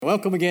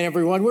Welcome again,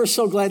 everyone. We're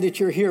so glad that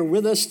you're here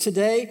with us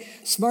today.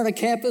 Smyrna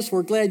campus,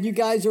 we're glad you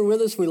guys are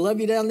with us. We love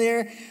you down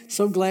there.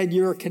 So glad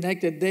you're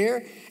connected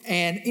there.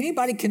 And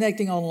anybody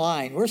connecting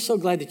online, we're so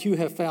glad that you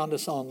have found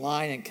us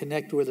online and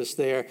connect with us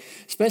there,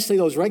 especially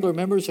those regular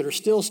members that are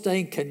still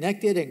staying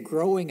connected and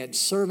growing and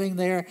serving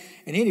there.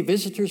 And any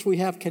visitors we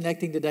have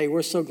connecting today,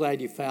 we're so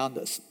glad you found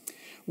us.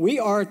 We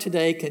are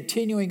today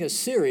continuing a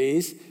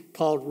series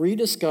called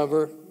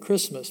Rediscover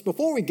Christmas.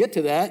 Before we get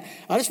to that,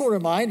 I just want to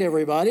remind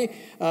everybody,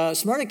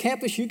 Smyrna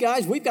campus, you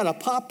guys, we've got a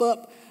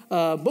pop-up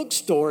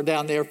bookstore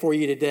down there for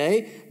you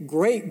today.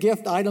 Great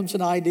gift items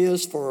and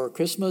ideas for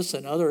Christmas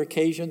and other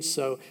occasions,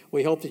 so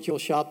we hope that you'll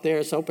shop there.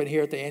 It's open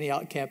here at the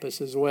Antioch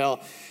campus as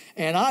well.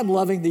 And I'm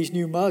loving these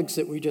new mugs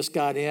that we just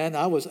got in.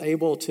 I was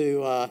able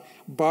to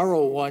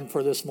borrow one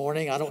for this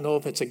morning. I don't know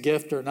if it's a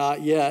gift or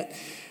not yet.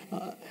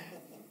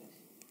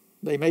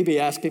 They may be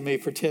asking me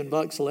for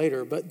 $10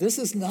 later, but this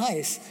is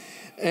nice.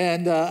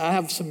 And I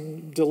have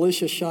some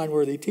delicious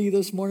Shineworthy tea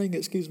this morning.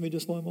 Excuse me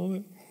just one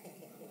moment.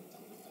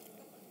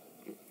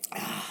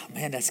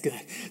 Man, that's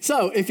good.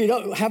 So if you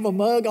don't have a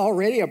mug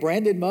already, a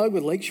branded mug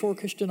with Lakeshore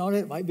Christian on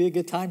it might be a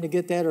good time to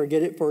get that or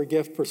get it for a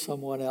gift for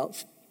someone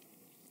else.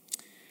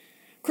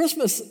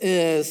 Christmas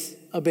is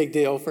a big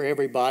deal for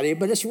everybody,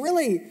 but it's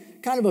really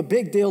kind of a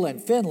big deal in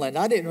Finland.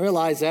 I didn't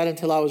realize that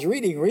until I was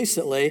reading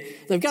recently.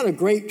 They've got a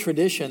great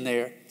tradition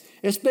there.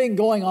 It's been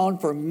going on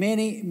for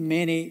many,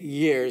 many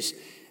years.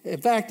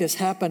 In fact, it's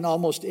happened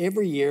almost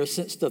every year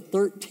since the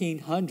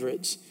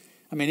 1300s.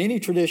 I mean, any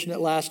tradition that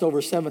lasts over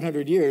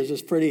 700 years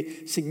is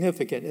pretty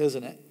significant,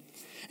 isn't it?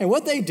 And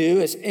what they do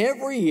is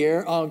every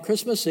year on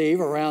Christmas Eve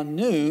around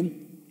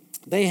noon,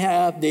 they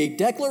have the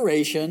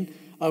Declaration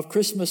of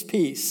Christmas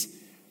Peace.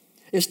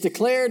 It's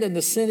declared in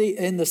the city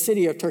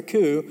of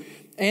Turku.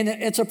 And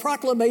it's a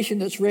proclamation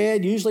that's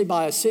read usually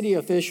by a city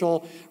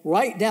official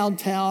right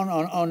downtown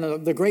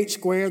on the great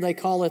square, they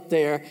call it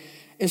there.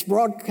 It's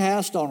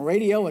broadcast on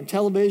radio and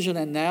television,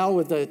 and now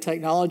with the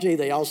technology,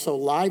 they also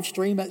live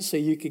stream it so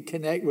you can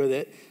connect with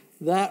it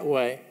that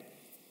way.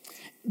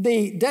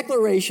 The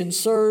declaration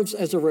serves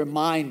as a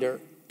reminder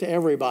to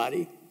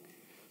everybody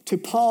to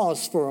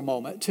pause for a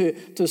moment,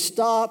 to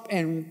stop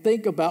and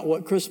think about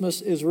what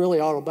Christmas is really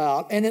all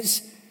about. And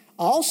it's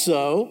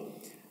also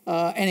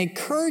an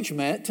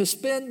encouragement to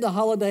spend the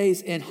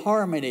holidays in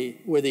harmony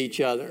with each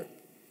other,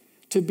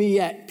 to be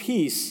at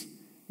peace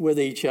with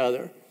each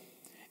other.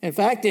 In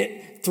fact,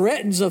 it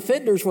threatens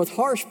offenders with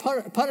harsh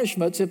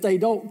punishments if they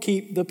don't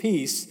keep the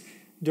peace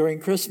during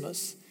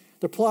Christmas.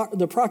 The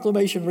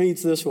proclamation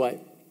reads this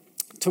way: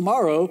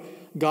 tomorrow,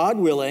 God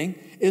willing,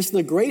 is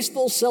the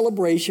graceful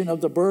celebration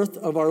of the birth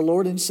of our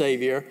Lord and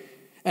Savior,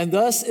 and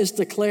thus is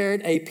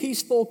declared a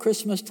peaceful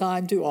Christmas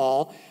time to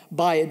all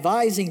by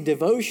advising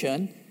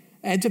devotion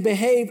and to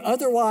behave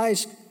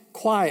otherwise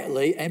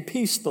quietly and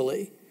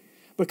peacefully.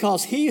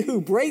 Because he who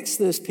breaks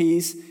this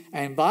peace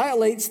and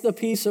violates the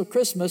peace of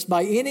Christmas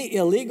by any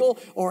illegal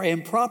or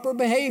improper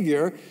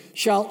behavior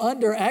shall,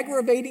 under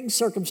aggravating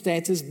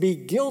circumstances, be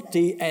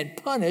guilty and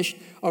punished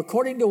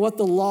according to what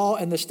the law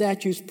and the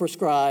statutes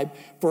prescribe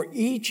for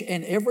each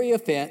and every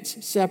offense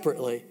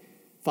separately.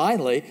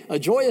 Finally, a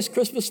joyous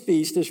Christmas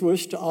feast is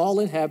wished to all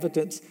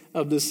inhabitants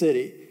of the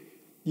city.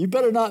 You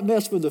better not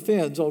mess with the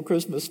Finns on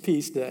Christmas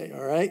Peace Day,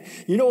 all right?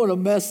 You don't want to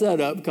mess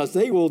that up because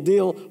they will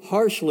deal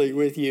harshly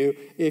with you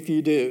if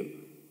you do.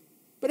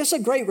 But it's a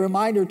great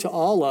reminder to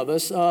all of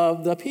us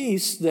of the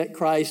peace that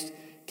Christ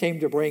came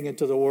to bring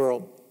into the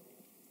world.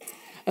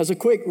 As a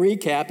quick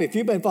recap, if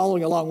you've been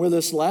following along with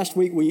us, last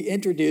week we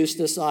introduced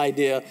this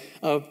idea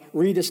of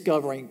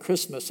rediscovering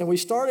Christmas. And we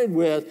started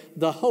with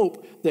the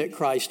hope that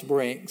Christ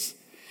brings.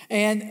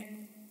 And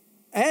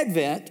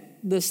Advent,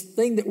 this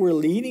thing that we're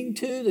leading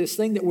to, this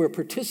thing that we're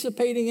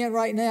participating in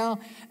right now,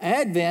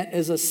 Advent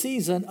is a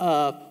season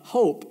of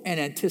hope and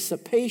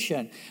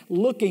anticipation,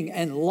 looking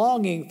and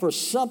longing for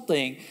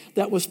something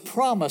that was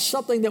promised,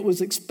 something that was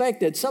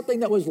expected,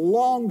 something that was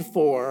longed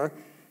for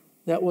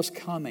that was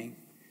coming.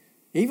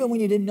 Even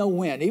when you didn't know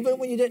when, even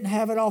when you didn't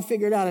have it all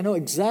figured out, I know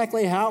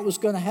exactly how it was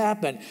going to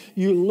happen.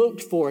 You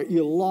looked for it,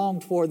 you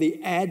longed for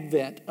the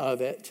advent of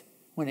it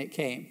when it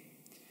came.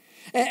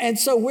 And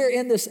so we're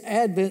in this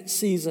Advent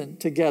season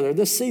together,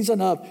 this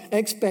season of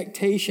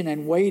expectation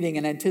and waiting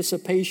and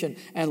anticipation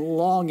and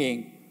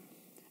longing.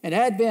 And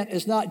Advent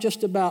is not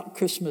just about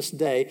Christmas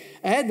Day.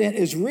 Advent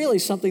is really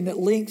something that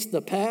links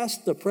the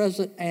past, the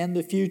present, and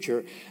the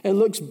future. It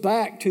looks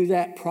back to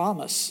that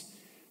promise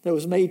that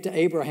was made to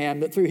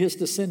Abraham, that through his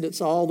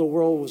descendants all the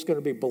world was going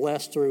to be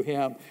blessed through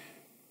him.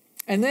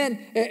 And then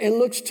it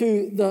looks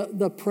to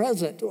the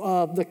present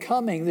of the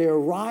coming, the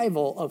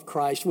arrival of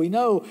Christ. We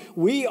know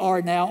we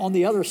are now on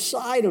the other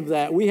side of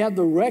that. We have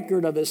the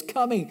record of his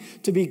coming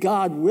to be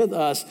God with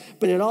us,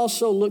 but it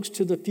also looks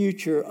to the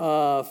future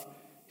of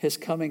his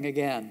coming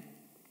again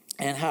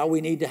and how we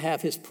need to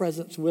have his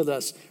presence with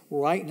us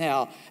right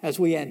now as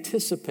we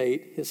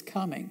anticipate his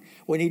coming.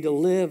 We need to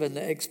live in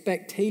the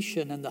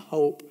expectation and the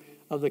hope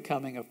of the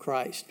coming of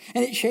Christ.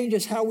 And it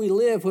changes how we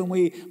live when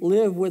we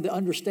live with the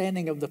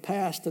understanding of the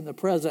past and the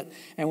present,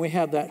 and we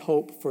have that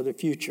hope for the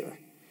future.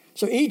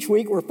 So each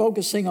week we're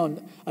focusing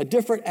on a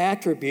different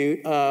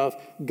attribute of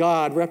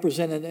God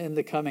represented in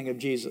the coming of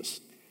Jesus.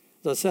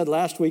 As I said,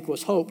 last week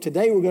was hope.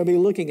 Today we're going to be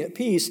looking at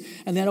peace,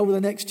 and then over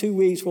the next 2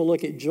 weeks we'll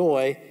look at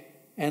joy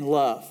and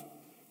love.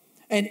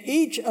 And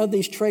each of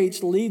these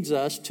traits leads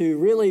us to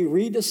really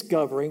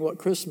rediscovering what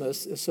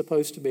Christmas is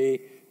supposed to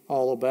be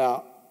all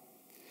about.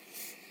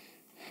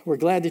 We're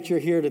glad that you're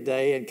here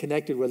today and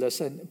connected with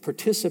us and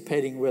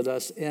participating with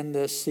us in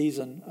this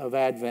season of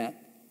Advent.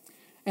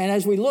 And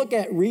as we look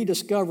at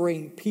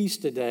rediscovering peace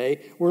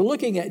today, we're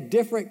looking at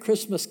different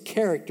Christmas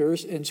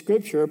characters in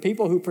Scripture,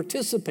 people who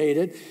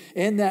participated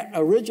in that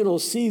original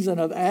season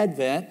of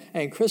Advent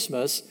and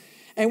Christmas,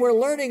 and we're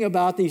learning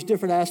about these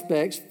different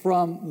aspects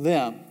from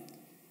them.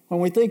 When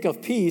we think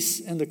of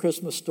peace in the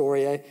Christmas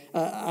story,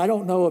 I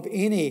don't know of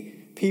any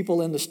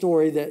people in the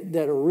story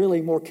that are really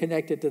more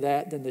connected to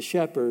that than the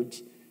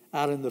shepherds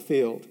out in the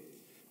field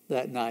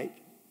that night,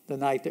 the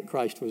night that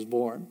Christ was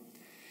born,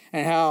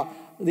 and how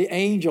the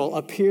angel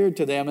appeared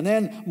to them, and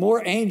then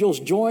more angels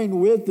joined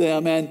with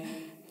them, and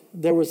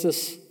there was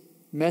this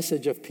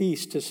message of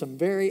peace to some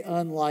very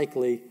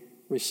unlikely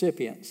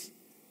recipients.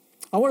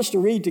 I want us to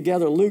read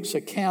together Luke's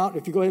account.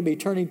 If you're going to be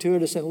turning to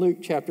it, it's in Luke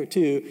chapter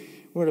 2.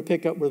 We're going to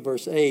pick up with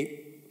verse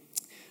 8.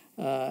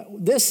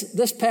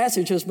 This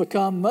passage has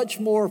become much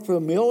more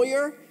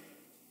familiar,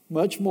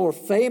 much more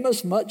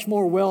famous, much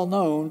more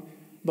well-known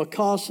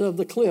because of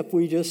the clip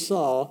we just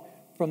saw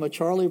from A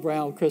Charlie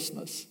Brown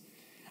Christmas.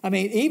 I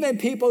mean, even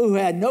people who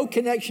had no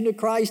connection to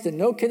Christ and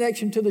no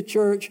connection to the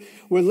church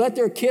would let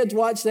their kids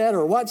watch that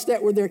or watch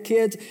that with their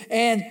kids.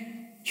 And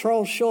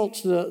Charles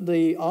Schulz,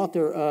 the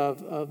author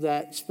of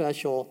that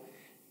special,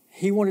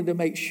 he wanted to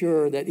make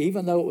sure that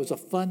even though it was a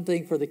fun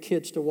thing for the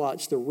kids to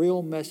watch, the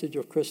real message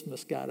of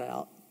Christmas got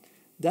out.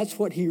 That's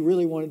what he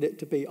really wanted it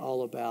to be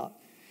all about.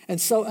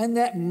 And so in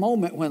that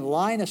moment when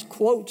Linus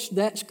quotes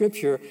that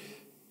scripture,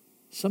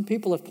 some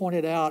people have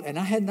pointed out, and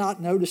I had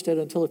not noticed it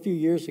until a few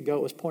years ago,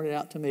 it was pointed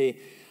out to me,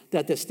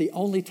 that that's the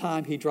only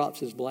time he drops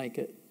his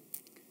blanket.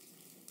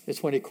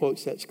 It's when he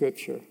quotes that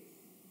scripture.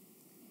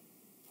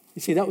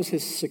 You see, that was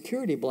his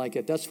security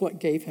blanket. That's what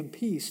gave him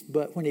peace.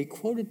 But when he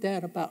quoted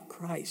that about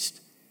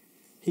Christ,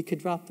 he could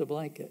drop the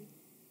blanket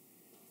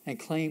and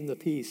claim the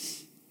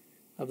peace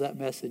of that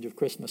message of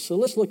Christmas. So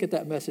let's look at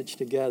that message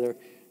together,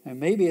 and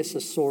maybe it's a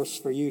source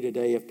for you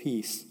today of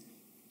peace.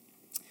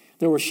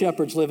 There were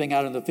shepherds living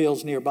out in the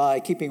fields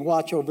nearby, keeping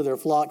watch over their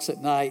flocks at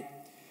night.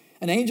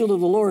 An angel of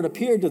the Lord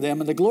appeared to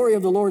them, and the glory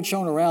of the Lord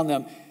shone around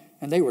them,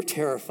 and they were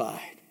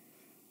terrified.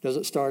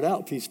 Doesn't start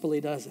out peacefully,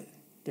 does it?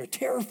 They're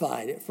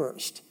terrified at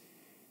first.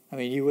 I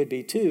mean, you would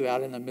be too,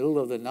 out in the middle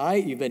of the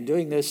night. You've been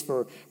doing this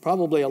for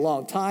probably a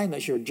long time.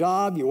 That's your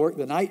job. You work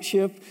the night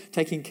shift,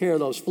 taking care of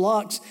those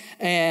flocks,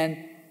 and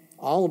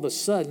all of a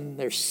sudden,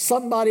 there's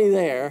somebody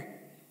there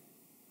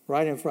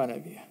right in front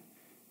of you.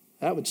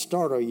 That would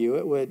startle you.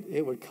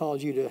 It would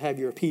cause you to have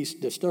your peace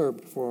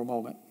disturbed for a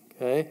moment,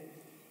 okay?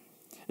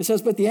 It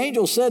says, but the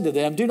angel said to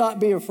them, do not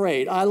be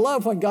afraid. I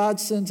love when God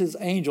sends his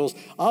angels.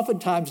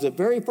 Oftentimes, the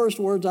very first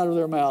words out of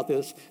their mouth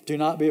is, do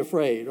not be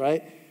afraid,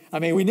 right? I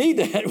mean, we need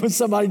that when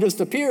somebody just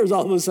appears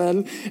all of a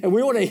sudden, and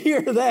we want to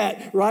hear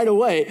that right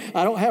away.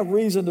 I don't have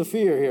reason to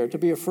fear here, to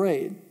be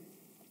afraid.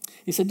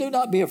 He said, do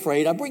not be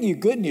afraid. I bring you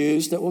good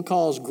news that will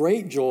cause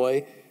great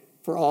joy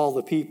for all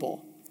the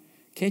people.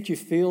 Can't you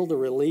feel the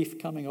relief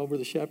coming over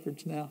the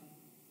shepherds now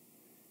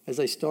as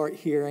they start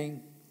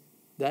hearing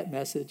that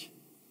message?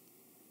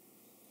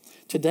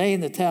 Today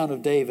in the town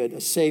of David, a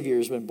Savior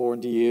has been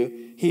born to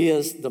you. He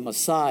is the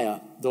Messiah,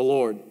 the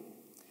Lord.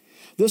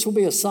 This will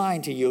be a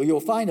sign to you. You'll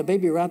find a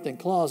baby wrapped in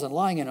cloths and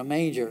lying in a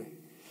manger.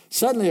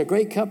 Suddenly a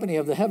great company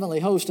of the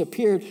heavenly host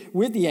appeared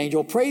with the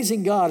angel,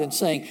 praising God and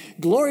saying,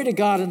 glory to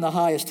God in the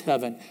highest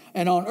heaven,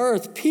 and on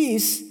earth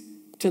peace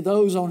to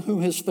those on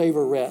whom his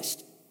favor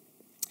rests.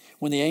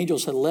 When the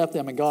angels had left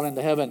them and gone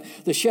into heaven,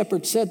 the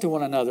shepherds said to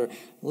one another,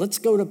 let's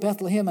go to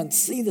Bethlehem and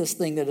see this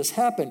thing that has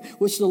happened,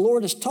 which the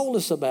Lord has told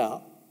us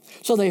about.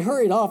 So they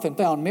hurried off and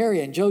found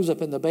Mary and Joseph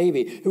and the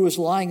baby who was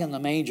lying in the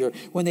manger.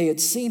 When they had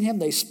seen him,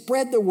 they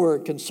spread the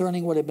word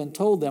concerning what had been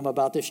told them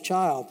about this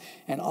child.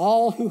 And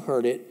all who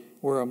heard it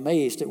were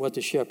amazed at what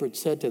the shepherds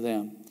said to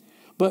them.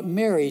 But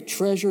Mary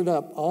treasured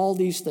up all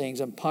these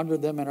things and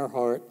pondered them in her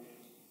heart.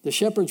 The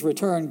shepherds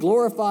returned,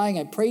 glorifying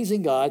and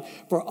praising God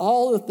for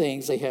all the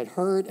things they had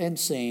heard and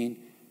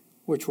seen,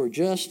 which were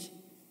just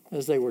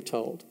as they were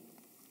told.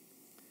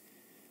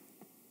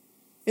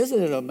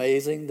 Isn't it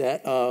amazing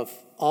that of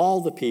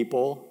all the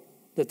people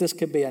that this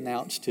could be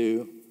announced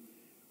to,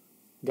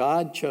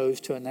 God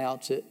chose to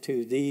announce it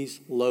to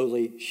these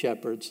lowly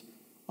shepherds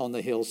on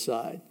the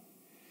hillside?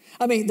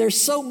 I mean, there's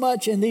so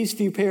much in these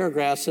few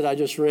paragraphs that I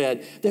just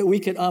read that we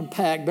could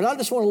unpack, but I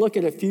just want to look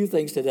at a few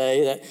things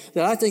today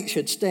that I think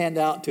should stand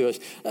out to us.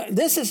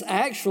 This is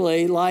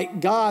actually like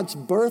God's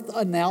birth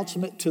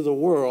announcement to the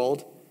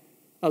world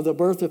of the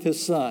birth of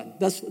his son.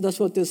 That's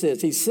what this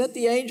is. He sent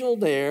the angel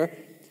there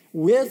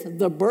with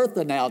the birth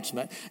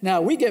announcement.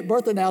 Now, we get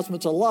birth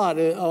announcements a lot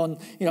on,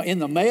 in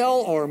the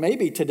mail, or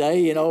maybe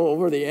today,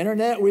 over the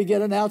internet, we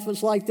get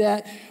announcements like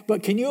that.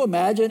 But can you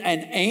imagine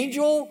an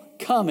angel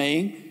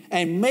coming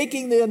and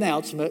making the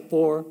announcement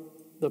for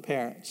the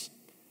parents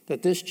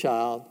that this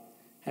child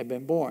had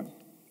been born?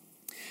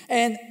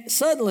 And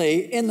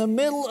suddenly, in the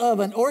middle of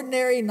an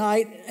ordinary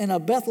night in a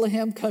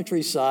Bethlehem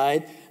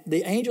countryside,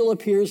 the angel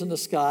appears in the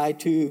sky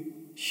to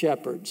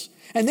shepherds.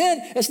 And then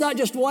it's not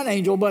just one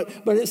angel, but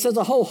it says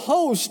a whole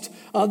host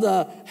of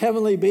the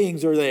heavenly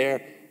beings are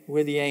there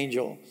with the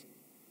angel.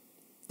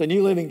 The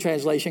New Living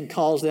Translation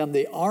calls them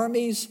the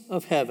armies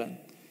of heaven.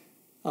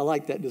 I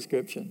like that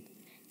description.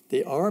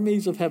 The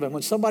armies of heaven.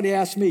 When somebody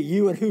asks me,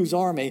 you and whose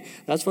army,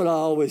 that's what I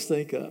always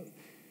think of,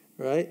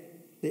 right?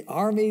 The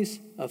armies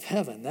of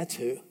heaven, that's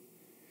who.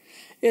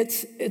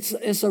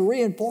 It's a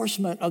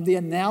reinforcement of the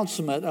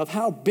announcement of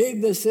how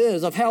big this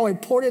is, of how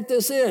important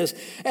this is.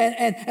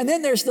 And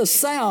then there's the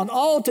sound.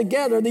 All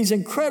together, these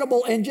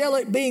incredible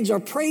angelic beings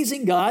are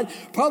praising God,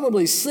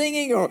 probably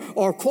singing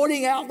or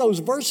quoting out those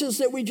verses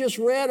that we just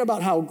read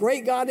about how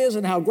great God is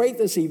and how great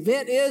this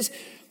event is.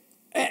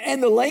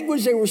 And the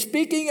language they were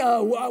speaking,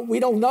 we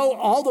don't know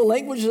all the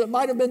language that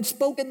might have been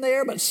spoken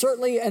there, but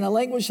certainly in a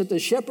language that the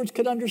shepherds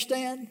could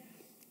understand.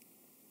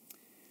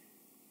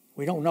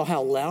 We don't know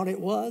how loud it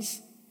was.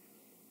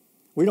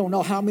 We don't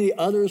know how many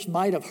others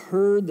might have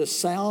heard the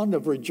sound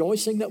of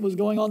rejoicing that was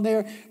going on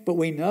there, but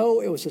we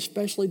know it was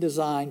especially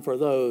designed for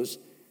those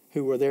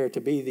who were there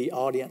to be the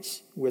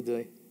audience with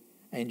the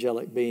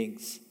angelic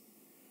beings.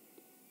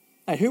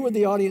 And who would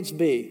the audience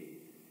be?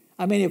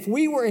 I mean, if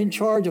we were in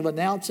charge of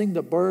announcing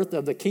the birth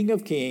of the King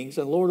of Kings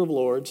and Lord of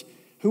Lords,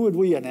 who would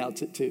we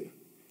announce it to?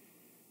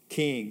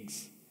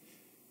 Kings,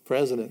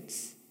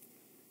 presidents,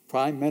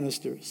 prime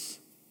ministers,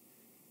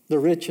 the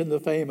rich and the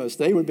famous.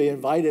 They would be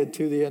invited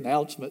to the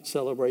announcement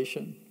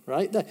celebration,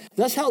 right?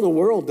 That's how the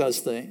world does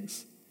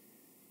things.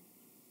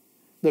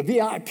 The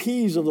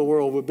VIPs of the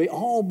world would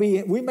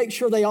we make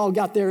sure they all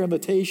got their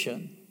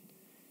invitation.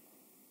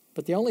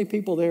 But the only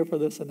people there for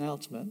this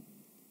announcement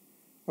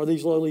are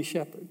these lowly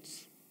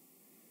shepherds.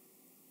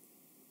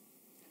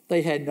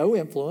 They had no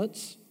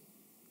influence,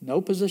 no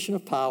position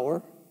of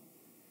power,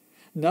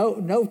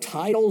 no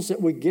titles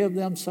that would give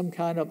them some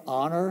kind of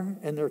honor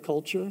in their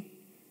culture.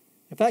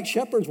 In fact,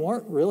 shepherds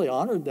weren't really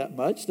honored that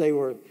much. They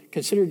were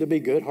considered to be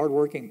good,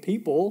 hardworking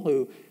people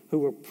who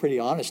were pretty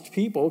honest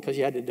people because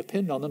you had to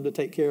depend on them to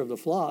take care of the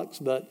flocks.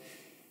 But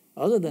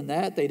other than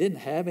that, they didn't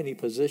have any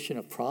position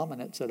of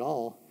prominence at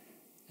all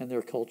in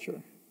their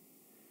culture.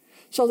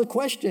 So the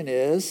question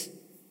is,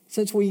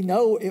 since we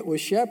know it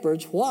was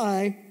shepherds,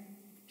 why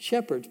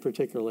shepherds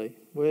particularly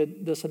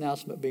would this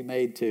announcement be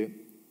made to?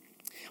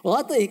 Well,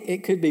 I think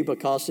it could be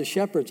because the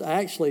shepherds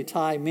actually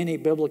tie many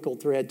biblical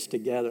threads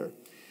together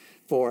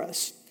for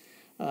us.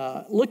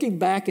 Looking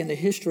back in the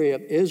history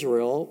of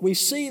Israel, we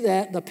see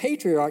that the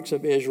patriarchs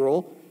of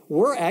Israel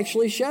were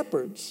actually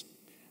shepherds,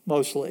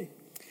 mostly.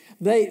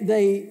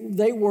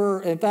 They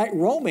were, in fact,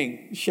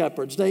 roaming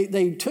shepherds.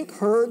 They took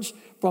herds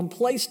from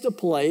place to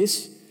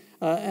place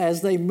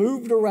as they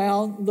moved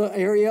around the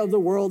area of the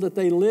world that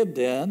they lived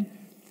in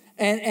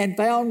and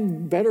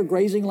found better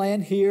grazing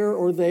land here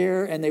or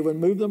there, and they would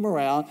move them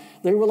around.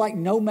 They were like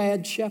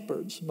nomad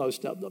shepherds,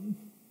 most of them,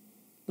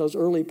 those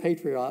early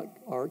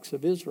patriarchs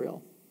of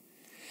Israel.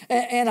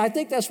 And I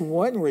think that's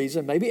one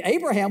reason. Maybe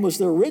Abraham was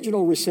the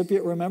original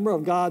recipient, remember,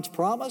 of God's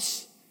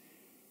promise.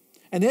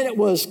 And then it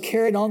was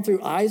carried on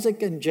through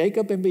Isaac and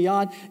Jacob and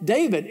beyond.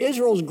 David,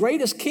 Israel's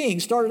greatest king,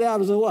 started out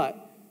as a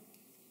what?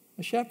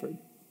 A shepherd.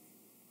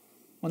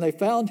 When they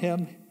found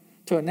him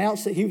to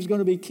announce that he was going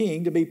to be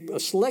king, to be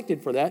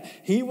selected for that,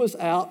 he was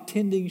out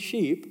tending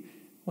sheep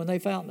when they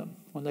found him,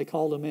 when they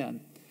called him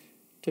in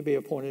to be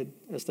appointed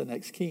as the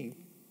next king.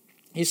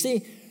 You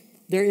see,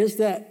 there is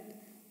that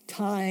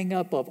tying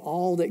up of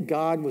all that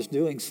God was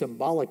doing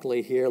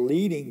symbolically here,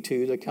 leading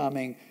to the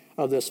coming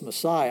of this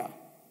Messiah.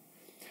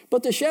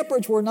 But the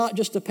shepherds were not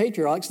just the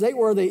patriarchs. They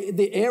were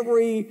the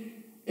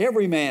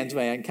every man's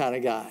man kind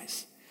of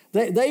guys.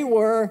 They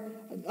were,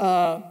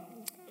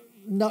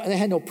 they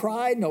had no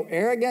pride, no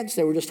arrogance.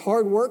 They were just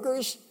hard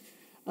workers.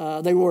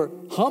 They were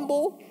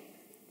humble.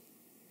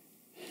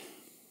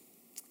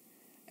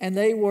 And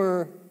they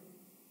were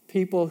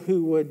people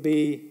who would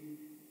be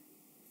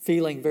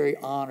feeling very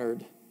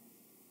honored,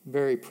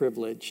 very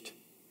privileged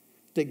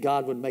that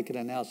God would make an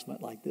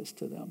announcement like this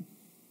to them.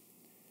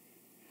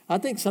 I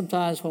think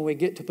sometimes when we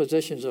get to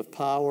positions of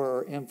power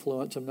or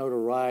influence, of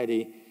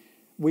notoriety,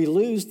 we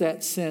lose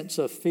that sense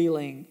of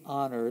feeling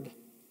honored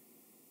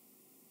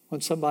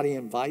when somebody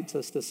invites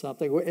us to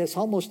something. It's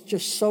almost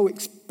just so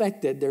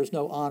expected there's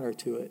no honor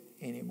to it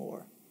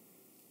anymore.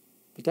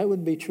 But that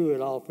wouldn't be true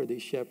at all for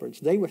these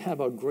shepherds. They would have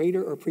a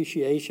greater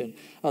appreciation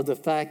of the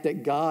fact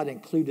that God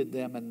included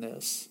them in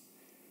this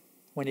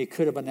when he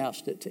could have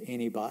announced it to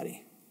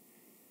anybody.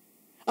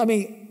 I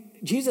mean,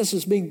 Jesus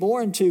is being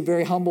born to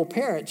very humble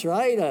parents,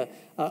 right?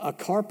 A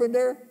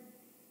carpenter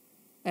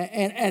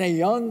And a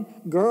young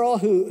girl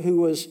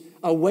who was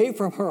away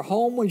from her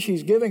home when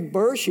she's giving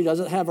birth. She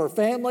doesn't have her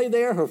family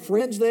there, her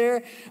friends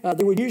there.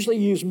 They would usually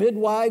use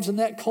midwives in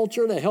that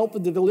culture to help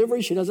with the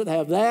delivery. She doesn't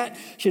have that.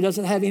 She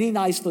doesn't have any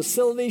nice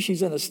facilities.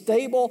 She's in a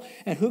stable.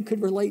 And who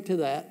could relate to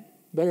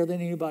that better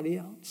than anybody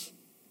else?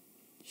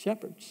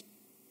 Shepherds.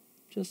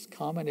 Just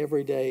common,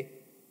 everyday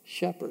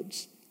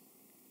shepherds.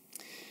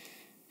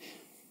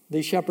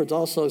 These shepherds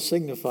also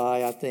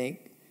signify, I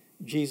think,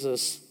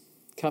 Jesus'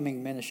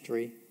 coming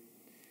ministry,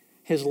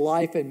 his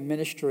life and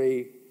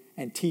ministry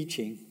and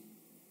teaching.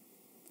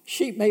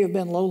 Sheep may have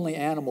been lowly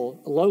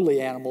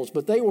animals,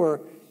 but they were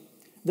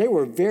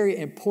very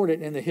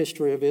important in the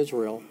history of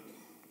Israel,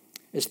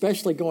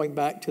 especially going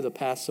back to the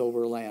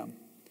Passover lamb.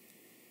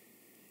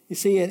 You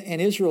see, in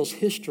Israel's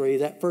history,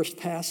 that first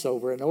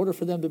Passover, in order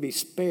for them to be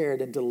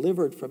spared and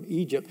delivered from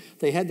Egypt,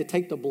 they had to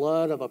take the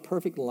blood of a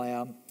perfect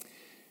lamb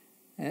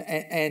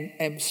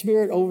and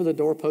smear it over the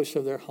doorposts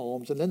of their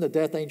homes. And then the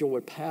death angel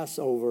would pass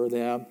over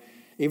them.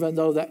 Even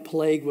though that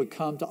plague would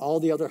come to all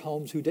the other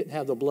homes who didn't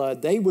have the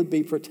blood, they would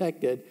be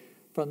protected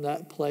from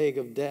that plague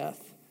of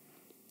death.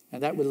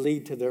 And that would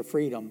lead to their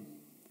freedom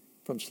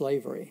from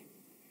slavery.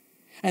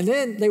 And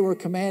then they were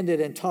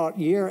commanded and taught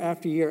year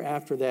after year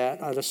after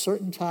that, at a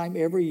certain time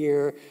every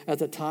year, at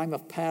the time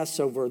of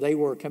Passover, they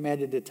were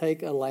commanded to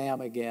take a lamb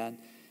again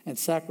and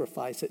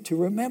sacrifice it to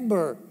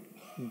remember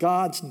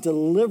God's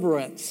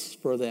deliverance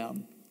for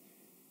them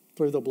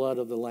through the blood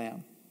of the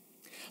lamb.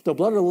 The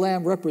blood of the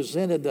lamb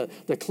represented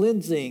the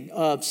cleansing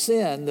of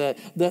sin,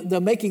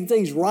 the making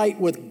things right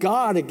with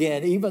God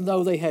again, even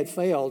though they had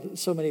failed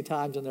so many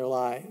times in their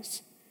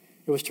lives.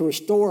 It was to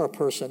restore a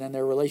person in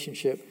their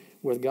relationship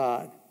with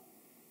God.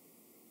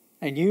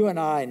 And you and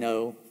I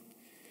know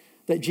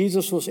that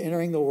Jesus was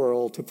entering the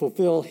world to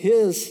fulfill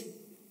his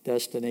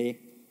destiny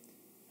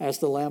as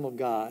the Lamb of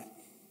God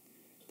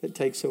that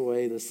takes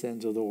away the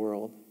sins of the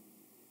world.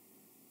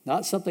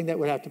 Not something that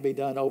would have to be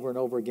done over and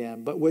over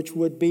again, but which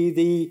would be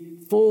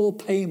the full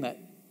payment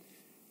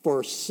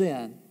for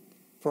sin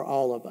for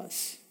all of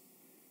us.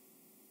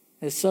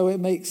 And so it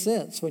makes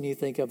sense when you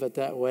think of it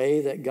that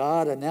way, that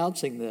God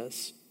announcing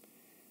this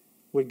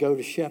would go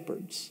to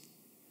shepherds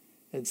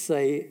and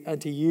say,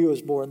 unto you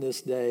is born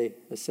this day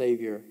a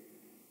Savior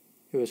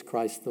who is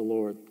Christ the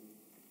Lord.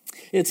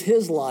 It's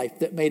his life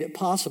that made it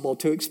possible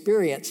to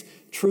experience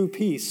true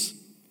peace.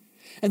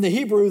 In the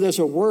Hebrew, there's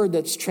a word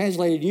that's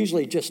translated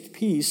usually just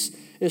peace.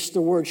 It's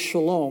the word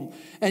shalom.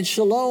 And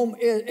shalom,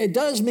 it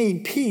does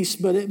mean peace,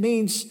 but it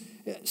means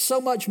so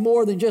much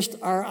more than just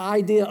our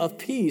idea of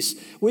peace.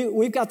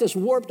 We've got this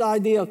warped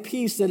idea of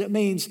peace that it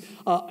means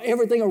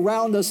everything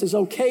around us is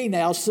okay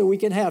now, so we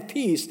can have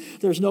peace.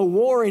 There's no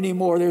war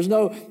anymore. There's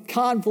no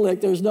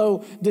conflict. There's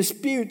no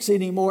disputes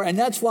anymore. And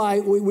that's why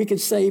we can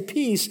say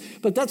peace.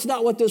 But that's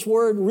not what this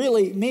word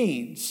really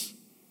means.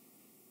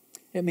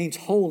 It means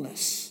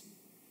wholeness,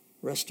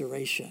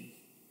 restoration,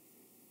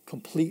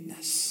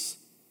 completeness,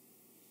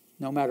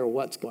 no matter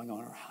what's going on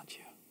around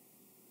you.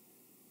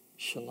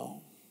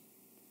 Shalom.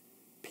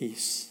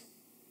 Peace.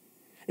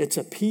 It's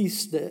a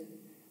peace that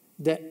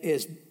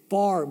is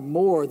far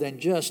more than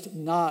just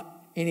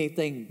not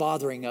anything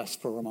bothering us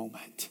for a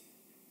moment.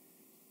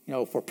 You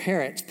know, for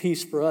parents,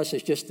 peace for us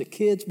is just the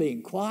kids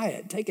being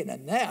quiet, taking a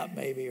nap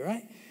maybe,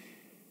 right?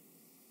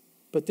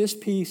 But this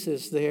peace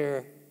is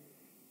there.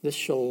 This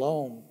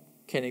shalom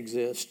can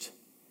exist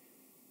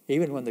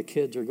even when the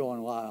kids are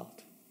going wild.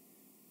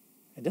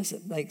 It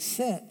doesn't make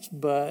sense,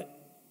 but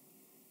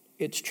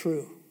it's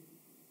true.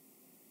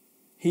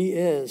 He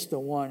is the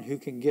one who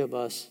can give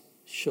us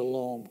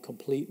shalom,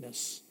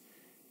 completeness,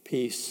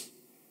 peace.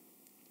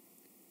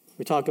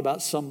 We talk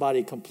about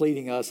somebody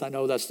completing us. I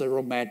know that's the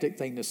romantic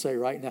thing to say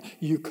right now.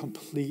 You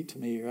complete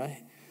me,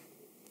 right?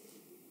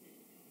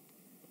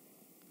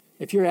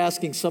 If you're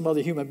asking some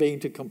other human being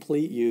to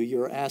complete you,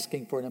 you're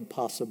asking for an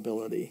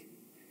impossibility.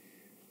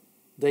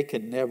 They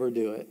can never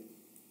do it.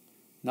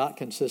 Not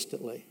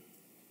consistently.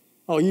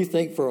 Oh, you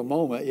think for a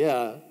moment,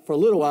 yeah. For a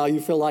little while you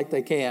feel like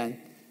they can.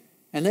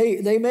 And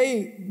they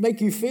may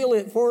make you feel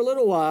it for a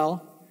little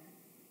while,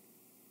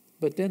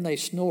 but then they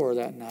snore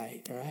that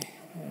night, right?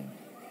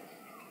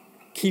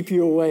 Keep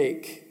you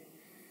awake.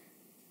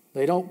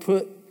 They don't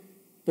put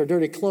their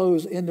dirty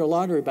clothes in their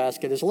laundry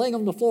basket. It's laying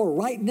on the floor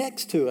right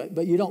next to it,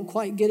 but you don't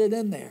quite get it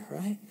in there,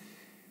 right?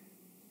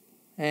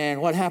 And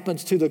what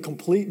happens to the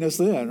completeness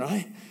then,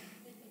 right?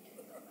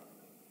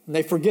 And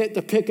they forget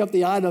to pick up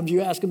the items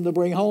you ask them to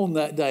bring home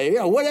that day.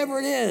 Yeah, whatever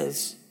it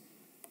is.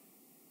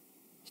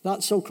 It's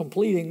not so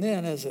completing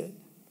then, is it?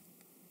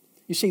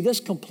 You see, this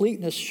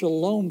completeness,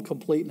 shalom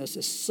completeness,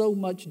 is so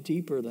much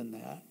deeper than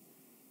that.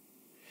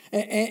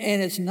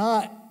 And it's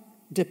not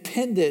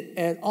dependent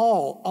at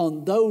all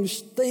on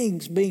those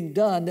things being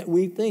done that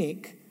we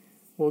think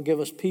will give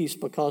us peace,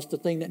 because the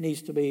thing that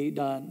needs to be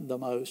done the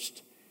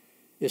most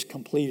is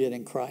completed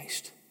in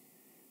Christ,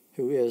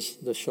 who is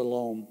the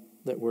shalom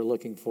that we're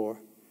looking for.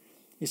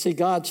 You see,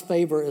 God's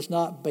favor is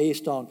not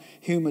based on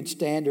human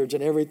standards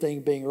and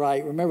everything being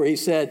right. Remember, he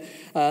said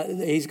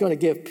he's going to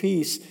give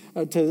peace.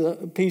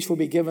 Peace will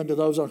be given to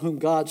those on whom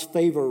God's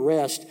favor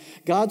rests.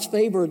 God's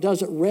favor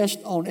doesn't rest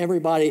on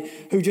everybody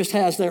who just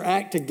has their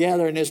act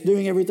together and is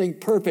doing everything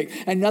perfect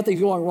and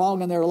nothing's going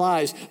wrong in their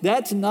lives.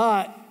 That's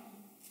not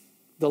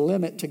the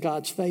limit to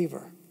God's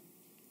favor.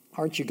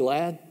 Aren't you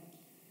glad?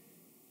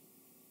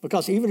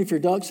 Because even if your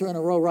ducks are in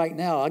a row right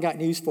now, I got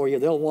news for you.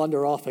 They'll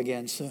wander off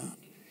again soon.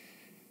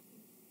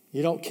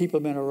 You don't keep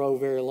them in a row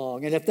very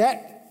long. And if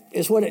that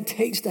is what it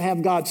takes to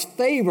have God's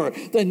favor,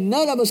 then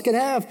none of us can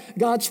have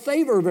God's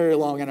favor very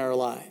long in our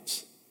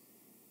lives.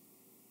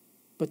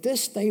 But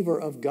this favor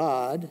of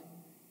God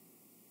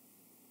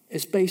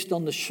is based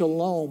on the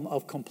shalom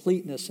of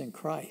completeness in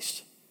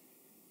Christ,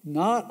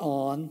 not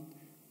on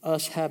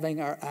us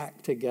having our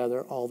act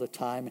together all the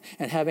time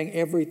and having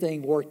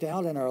everything worked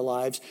out in our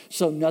lives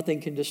so nothing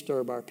can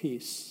disturb our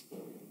peace.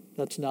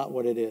 That's not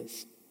what it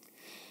is.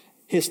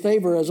 His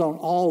favor is on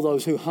all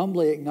those who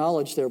humbly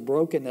acknowledge their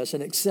brokenness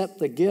and accept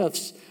the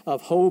gifts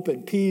of hope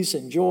and peace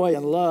and joy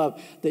and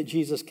love that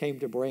Jesus came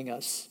to bring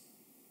us,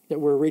 that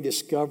we're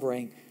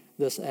rediscovering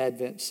this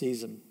Advent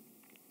season.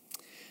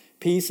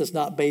 Peace is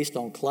not based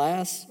on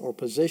class or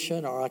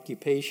position or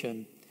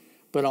occupation,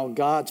 but on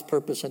God's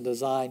purpose and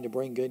design to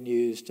bring good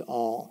news to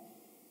all.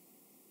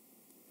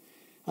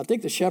 I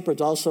think the shepherds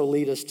also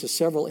lead us to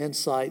several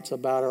insights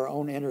about our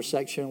own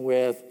intersection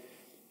with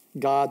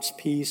God's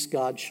peace,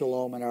 God's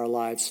shalom in our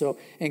lives. So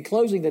in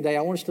closing today,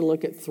 I want us to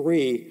look at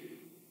three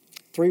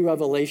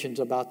revelations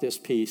about this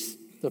peace.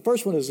 The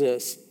first one is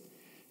this: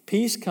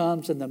 peace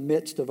comes in the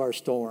midst of our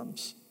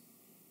storms.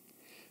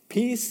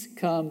 Peace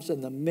comes in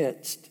the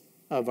midst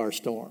of our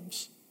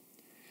storms.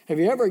 Have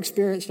you ever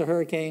experienced a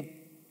hurricane?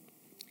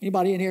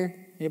 Anybody in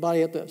here?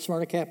 Anybody at the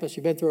Smyrna campus?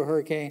 You've been through a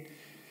hurricane?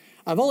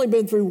 I've only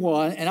been through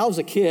one, and I was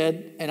a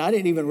kid, and I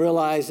didn't even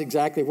realize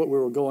exactly what we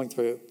were going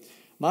through.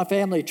 My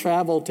family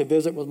traveled to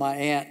visit with my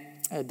aunt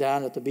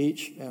down at the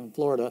beach in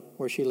Florida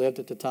where she lived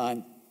at the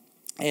time.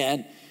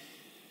 And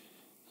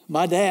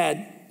my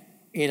dad,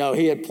 he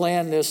had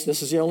planned this.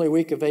 This is the only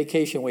week of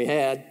vacation we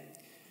had.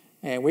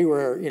 And we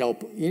were,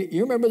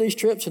 you remember these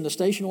trips in the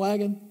station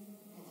wagon,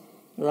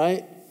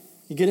 right?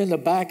 You get in the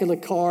back of the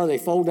car, they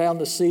fold down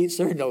the seats.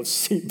 There are no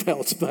seat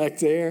belts back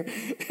there,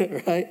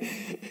 right?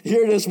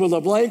 Here it is with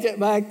a blanket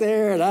back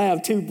there, and I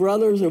have two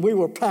brothers, and we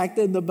were packed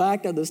in the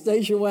back of the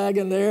station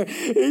wagon there.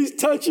 He's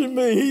touching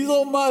me. He's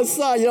on my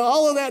side.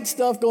 All of that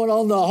stuff going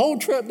on the whole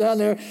trip down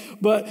there.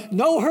 But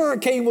no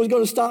hurricane was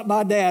going to stop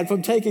my dad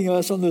from taking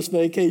us on this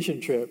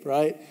vacation trip,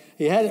 right?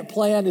 He had it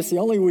planned. It's the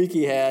only week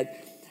he had.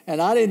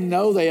 And I didn't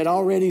know they had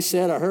already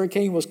said a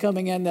hurricane was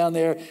coming in down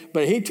there,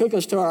 but he took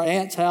us to our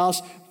aunt's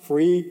house.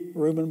 Free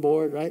room and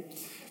board, right?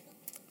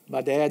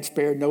 My dad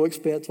spared no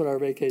expense on our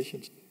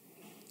vacations.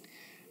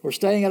 We're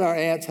staying at our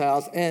aunt's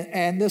house,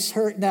 and this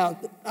hurt. Now,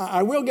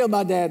 I will give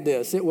my dad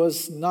this. It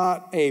was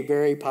not a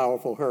very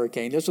powerful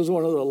hurricane. This was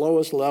one of the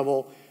lowest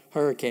level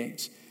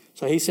hurricanes.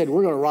 So he said,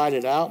 we're going to ride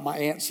it out. My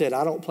aunt said,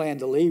 I don't plan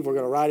to leave. We're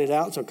going to ride it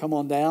out, so come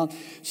on down.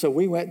 So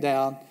we went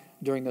down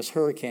during this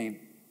hurricane.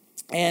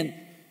 And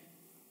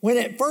when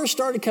it first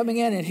started coming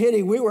in and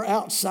hitting, we were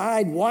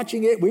outside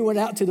watching it. We went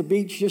out to the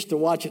beach just to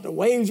watch it. The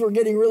waves were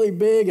getting really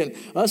big, and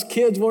us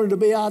kids wanted to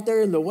be out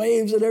there in the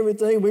waves and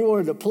everything. We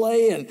wanted to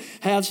play and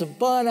have some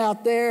fun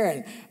out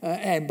there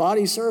and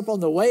body surf on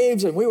the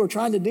waves, and we were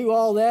trying to do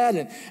all that.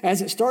 And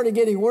as it started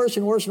getting worse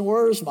and worse and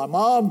worse, my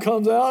mom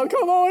comes out,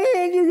 come on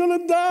in, you're going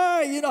to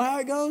die. You know how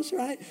it goes,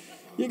 right?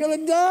 You're going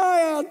to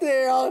die out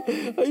there.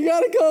 You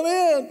got to come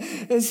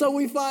in. And so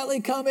we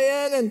finally come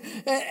in,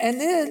 and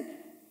then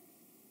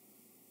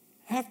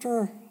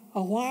after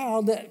a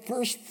while, that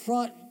first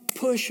front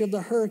push of the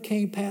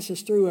hurricane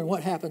passes through, and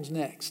what happens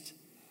next?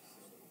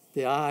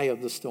 The eye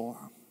of the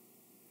storm.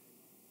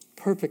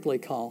 Perfectly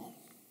calm.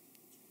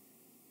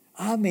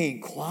 I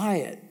mean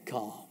quiet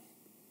calm.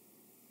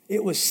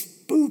 It was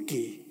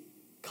spooky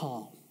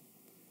calm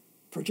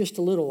for just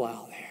a little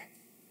while there.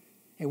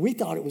 And we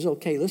thought it was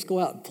okay. Let's go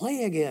out and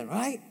play again,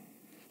 right?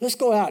 Let's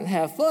go out and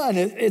have fun.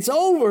 It's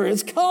over.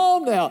 It's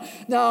calm now.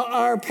 Now,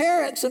 our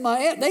parents and my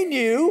aunt, they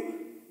knew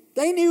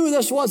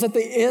this wasn't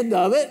the end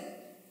of it.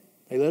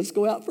 They let us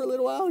go out for a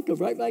little while and go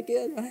right back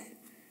in, right?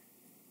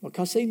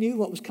 Because they knew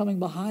what was coming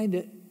behind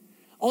it.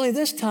 Only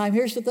this time,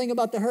 here's the thing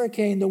about the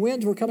hurricane. The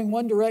winds were coming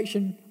one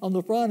direction on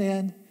the front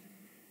end.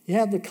 You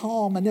have the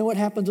calm, and then what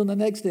happens on the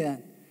next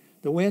end?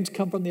 The winds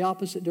come from the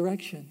opposite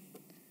direction,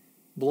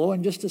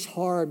 blowing just as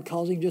hard,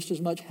 causing just as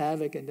much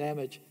havoc and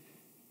damage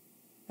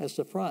as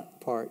the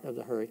front part of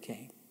the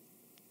hurricane.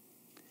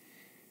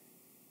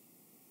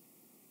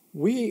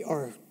 We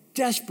are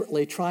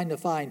desperately trying to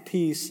find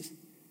peace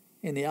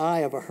in the eye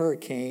of a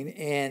hurricane,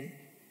 and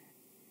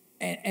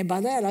by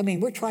that I mean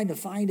we're trying to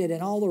find it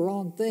in all the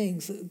wrong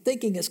things,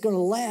 thinking it's going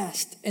to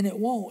last, and it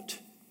won't.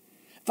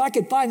 If I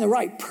could find the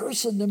right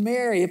person to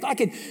marry, if I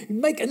could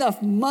make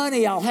enough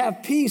money, I'll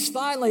have peace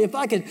finally. If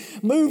I could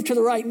move to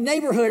the right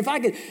neighborhood, if I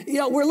could,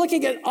 we're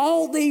looking at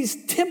all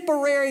these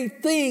temporary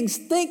things,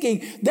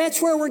 thinking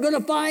that's where we're going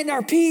to find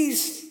our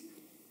peace.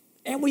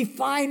 And we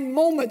find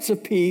moments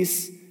of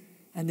peace,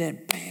 and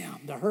then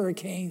bam, the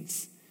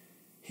hurricanes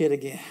hit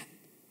again,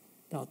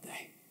 don't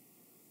they?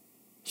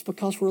 It's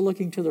because we're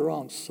looking to the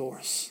wrong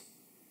source.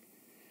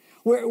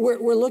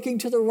 We're looking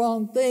to the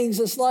wrong things.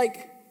 It's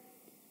like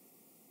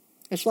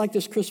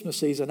this Christmas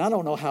season. I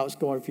don't know how it's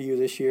going for you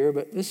this year,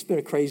 but this has been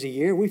a crazy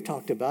year. We've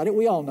talked about it.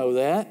 We all know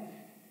that.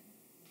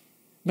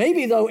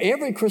 Maybe, though,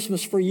 every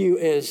Christmas for you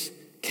is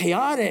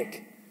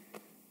chaotic.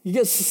 You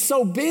get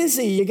so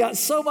busy. You got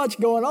so much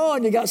going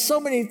on. You got so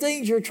many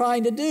things you're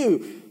trying to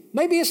do.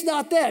 Maybe it's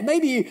not that.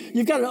 Maybe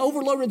you've got an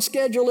overloaded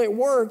schedule at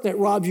work that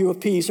robs you of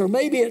peace. Or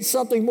maybe it's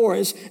something more.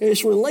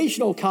 It's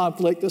relational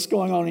conflict that's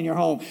going on in your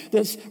home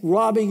that's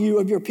robbing you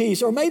of your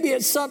peace. Or maybe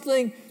it's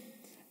something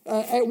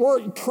at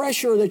work,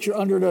 pressure that you're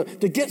under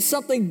to get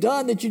something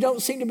done that you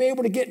don't seem to be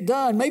able to get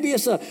done. Maybe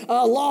it's a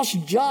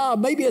lost job.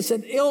 Maybe it's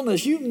an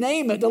illness. You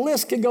name it. The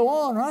list can go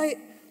on, right?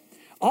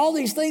 All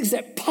these things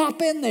that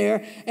pop in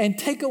there and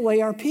take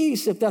away our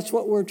peace, if that's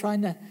what we're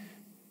trying to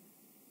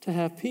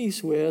have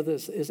peace with,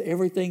 is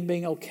everything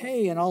being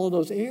okay in all of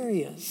those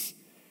areas,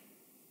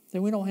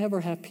 then we don't ever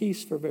have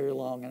peace for very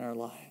long in our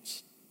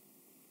lives.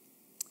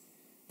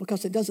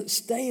 Because it doesn't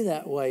stay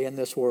that way in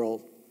this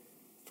world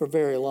for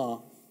very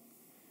long.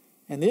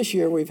 And this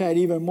year we've had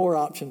even more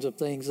options of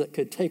things that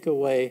could take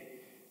away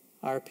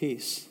our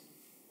peace.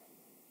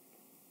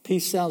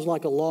 Peace sounds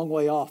like a long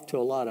way off to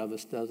a lot of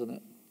us, doesn't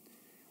it?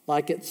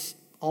 Like it's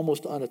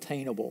almost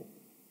unattainable,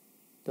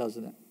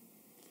 doesn't it?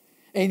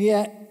 And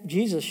yet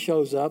Jesus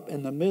shows up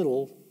in the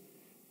middle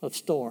of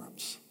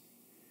storms.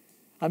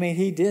 I mean,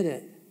 he did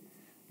it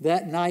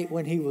that night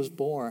when he was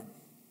born.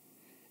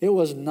 It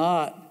was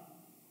not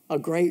a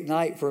great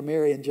night for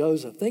Mary and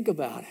Joseph. Think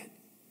about it.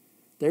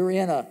 They were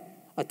in a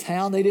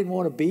town they didn't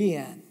want to be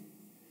in.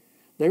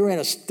 They were in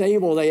a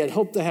stable. They had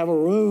hoped to have a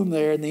room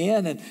there in the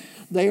inn, and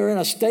they were in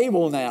a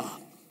stable now.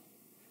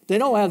 They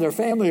don't have their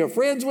family or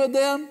friends with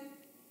them.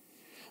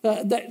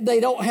 They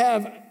don't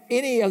have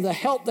any of the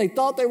help they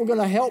thought they were going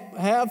to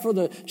have for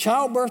the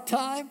childbirth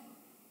time.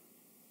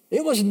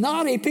 It was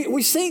not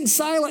we've seen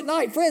Silent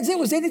Night. Friends, it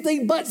was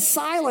anything but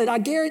silent, I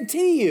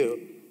guarantee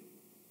you.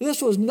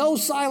 This was no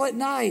silent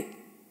night.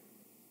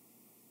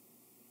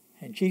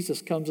 And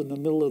Jesus comes in the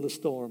middle of the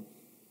storm.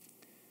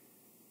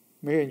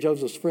 Mary and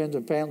Joseph's friends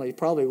and family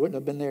probably wouldn't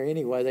have been there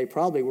anyway. They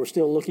probably were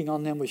still looking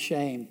on them with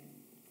shame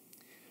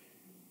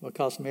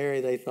because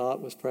Mary, they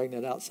thought, was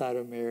pregnant outside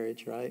of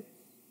marriage, right?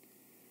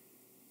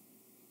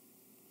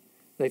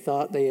 They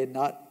thought they had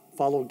not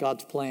followed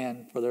God's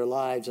plan for their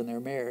lives and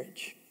their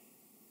marriage.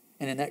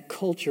 And in that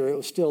culture, it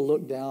was still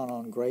looked down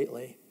on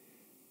greatly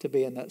to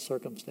be in that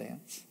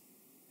circumstance.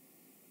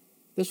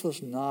 This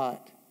was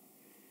not,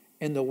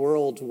 in the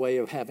world's way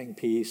of having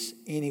peace,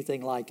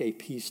 anything like a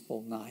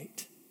peaceful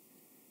night.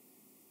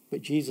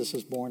 But Jesus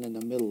is born in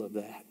the middle of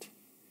that.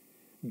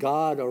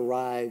 God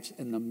arrives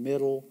in the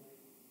middle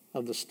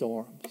of the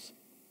storms.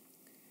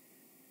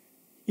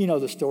 You know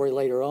the story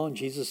later on.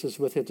 Jesus is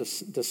with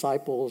his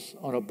disciples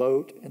on a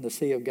boat in the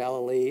Sea of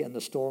Galilee, and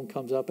the storm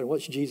comes up. And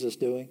what's Jesus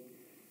doing?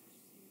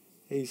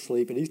 He's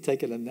sleeping. He's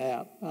taking a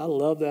nap. I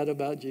love that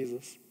about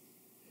Jesus.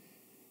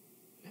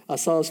 I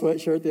saw a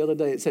sweatshirt the other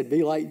day. It said,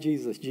 "Be like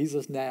Jesus."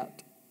 Jesus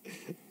napped.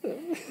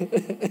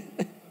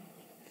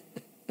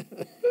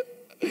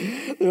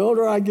 The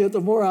older I get, the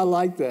more I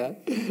like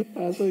that.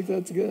 I think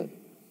that's good.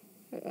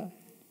 Yeah.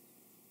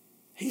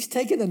 He's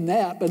taking a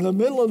nap in the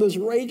middle of this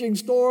raging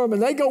storm,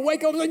 and they go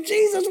wake up and say,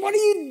 "Jesus, what are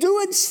you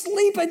doing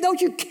sleeping? Don't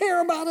you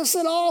care about us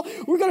at all?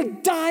 We're going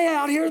to die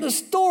out here in the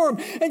storm."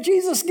 And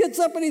Jesus gets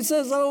up and he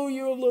says, "Oh,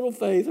 you have little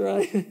faith,"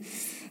 right?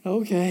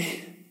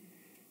 Okay.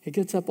 He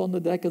gets up on the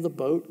deck of the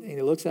boat and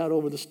he looks out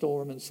over the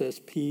storm and says,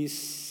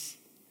 "Peace,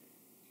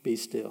 be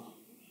still."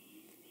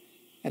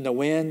 And the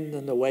wind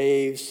and the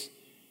waves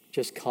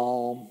just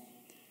calm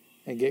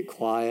and get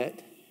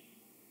quiet.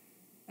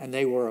 And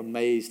they were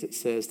amazed, it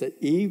says, that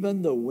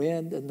even the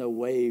wind and the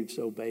waves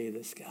obey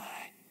this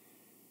guy.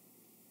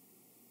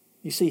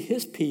 You see,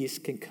 his peace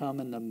can come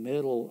in the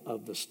middle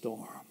of the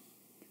storm.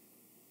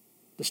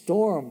 The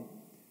storm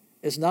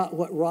is not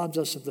what robs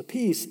us of the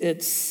peace.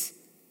 It's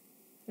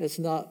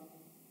not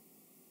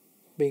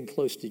being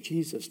close to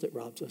Jesus that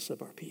robs us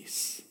of our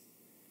peace.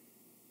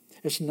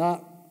 It's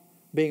not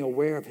being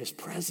aware of his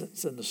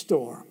presence in the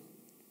storm.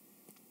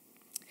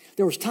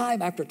 There was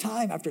time after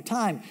time after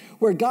time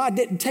where God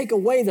didn't take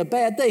away the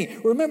bad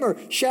thing. Remember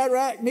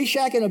Shadrach,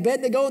 Meshach, and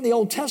Abednego in the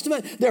Old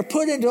Testament? They're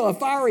put into a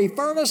fiery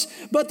furnace,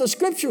 but the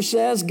scripture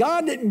says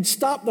God didn't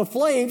stop the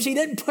flames. He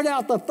didn't put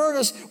out the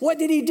furnace. What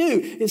did he do?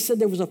 It said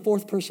there was a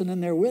fourth person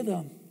in there with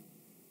him.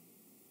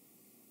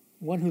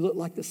 One who looked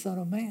like the Son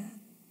of Man.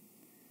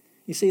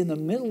 You see, in the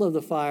middle of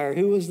the fire,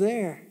 who was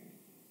there?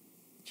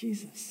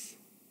 Jesus.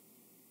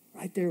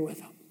 Right there with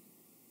him.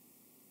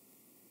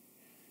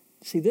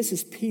 See, this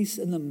is peace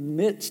in the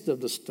midst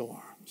of the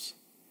storms.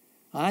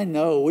 I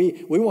know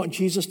we want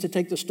Jesus to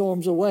take the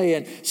storms away,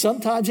 and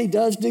sometimes he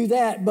does do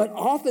that, but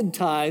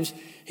oftentimes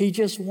he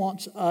just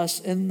wants us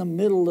in the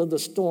middle of the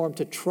storm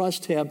to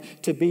trust him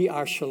to be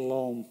our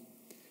shalom,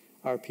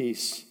 our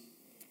peace,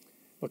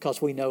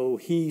 because we know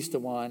he's the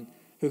one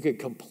who could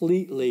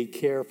completely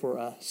care for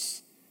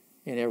us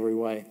in every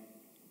way.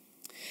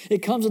 It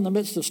comes in the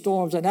midst of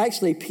storms, and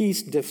actually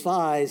peace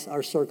defies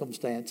our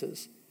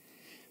circumstances.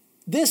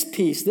 This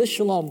peace, this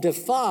shalom,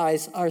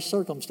 defies our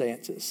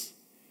circumstances.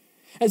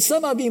 And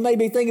some of you may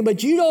be thinking,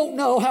 but you don't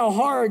know how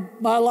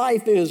hard my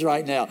life is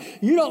right now.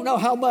 You don't know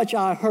how much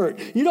I hurt.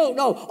 You don't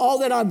know all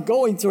that I'm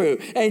going through.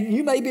 And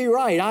you may be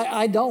right.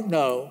 I don't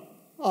know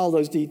all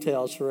those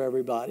details for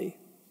everybody.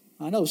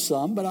 I know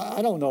some, but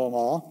I don't know them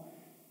all.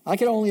 I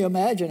can only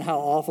imagine how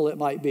awful it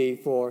might be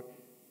for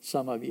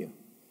some of you.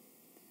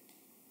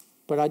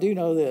 But I do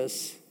know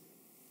this.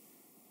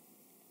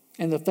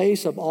 In the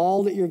face of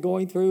all that you're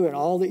going through and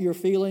all that you're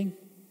feeling,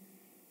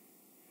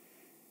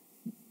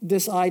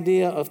 this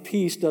idea of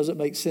peace doesn't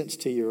make sense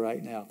to you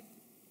right now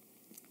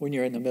when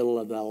you're in the middle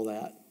of all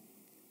that.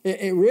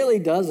 It really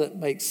doesn't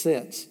make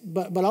sense.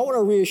 But I want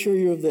to reassure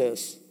you of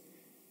this.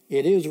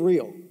 It is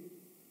real,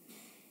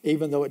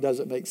 even though it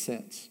doesn't make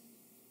sense.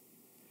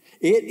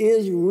 It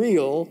is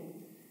real,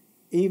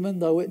 even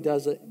though it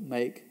doesn't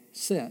make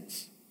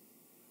sense.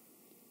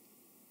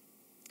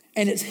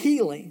 And it's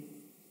healing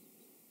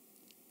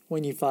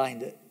when you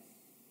find it.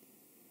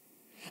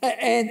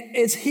 And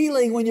it's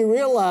healing when you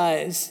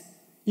realize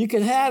you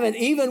can have it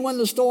even when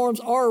the storms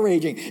are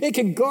raging. It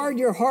can guard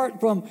your heart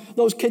from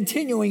those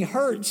continuing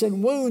hurts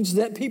and wounds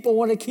that people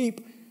want to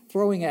keep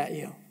throwing at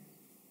you.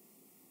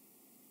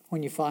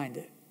 When you find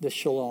it, this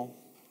shalom.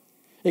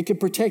 It can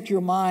protect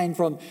your mind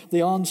from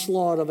the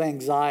onslaught of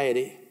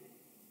anxiety.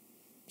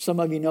 Some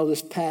of you know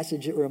this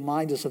passage. It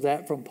reminds us of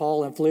that from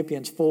Paul in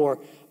Philippians 4,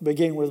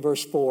 beginning with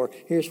verse 4.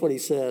 Here's what he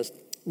says.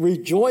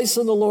 Rejoice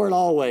in the Lord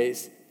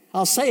always.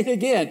 I'll say it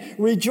again.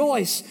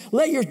 Rejoice.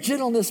 Let your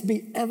gentleness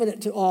be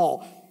evident to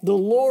all. The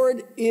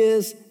Lord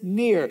is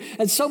near.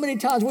 And so many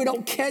times we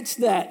don't catch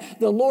that.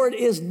 The Lord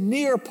is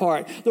near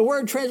part. The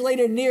word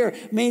translated near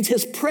means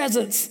his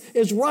presence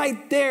is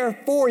right there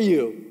for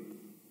you.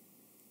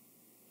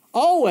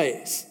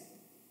 Always.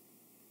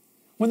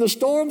 When the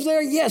storm's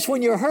there, yes.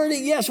 When you're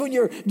hurting, yes. When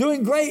you're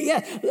doing great,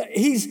 yes.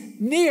 He's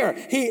near.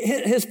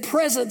 His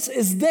presence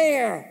is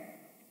there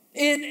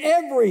in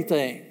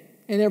everything,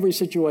 in every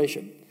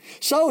situation.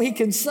 So he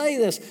can say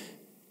this,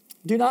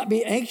 do not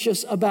be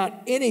anxious about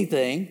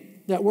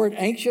anything. That word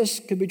anxious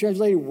could be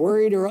translated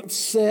worried or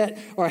upset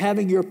or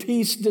having your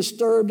peace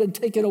disturbed and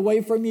taken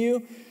away from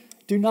you.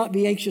 Do not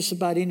be anxious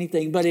about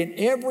anything, but in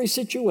every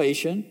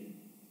situation,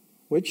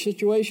 which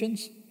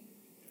situations?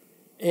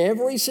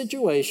 Every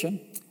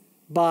situation,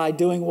 by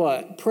doing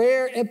what?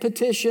 Prayer and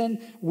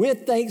petition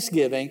with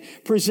thanksgiving.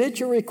 Present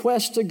your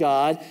requests to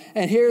God,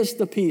 and here's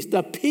the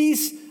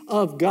peace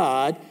of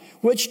God,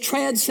 which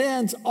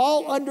transcends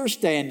all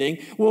understanding,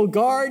 will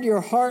guard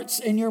your hearts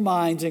and your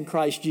minds in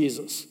Christ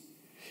Jesus.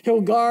 He'll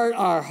guard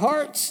our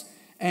hearts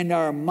and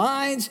our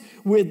minds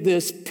with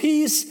this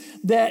peace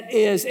that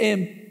is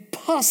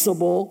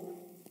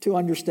impossible to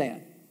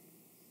understand.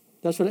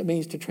 That's what it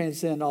means to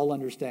transcend all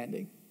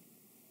understanding.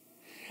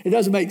 It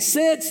doesn't make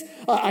sense.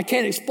 I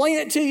can't explain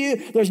it to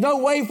you. There's no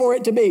way for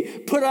it to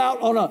be put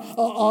out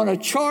on a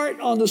chart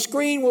on the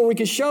screen where we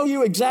can show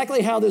you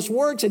exactly how this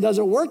works. It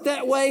doesn't work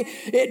that way.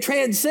 It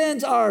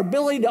transcends our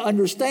ability to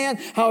understand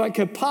how it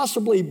could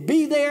possibly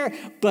be there,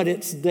 but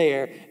it's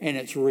there and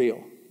it's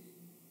real.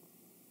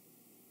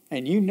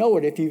 And you know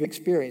it if you've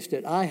experienced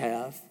it. I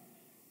have.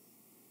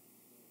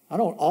 I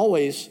don't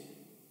always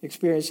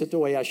experience it the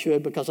way I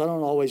should because I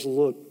don't always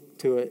look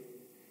to it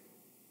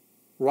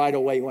right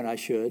away when I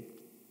should.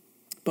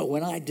 But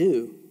when I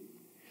do,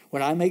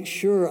 when I make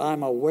sure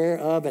I'm aware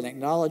of and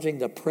acknowledging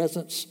the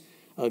presence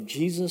of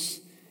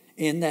Jesus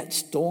in that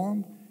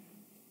storm,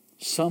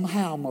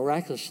 somehow,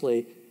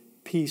 miraculously,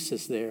 peace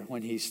is there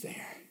when he's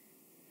there.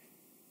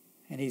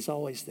 And he's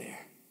always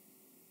there.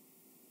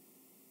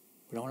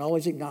 We don't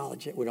always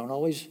acknowledge it. We don't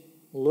always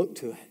look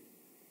to it.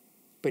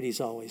 But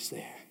he's always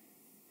there.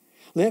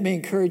 Let me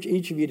encourage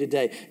each of you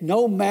today,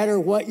 no matter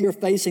what you're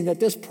facing, that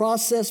this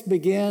process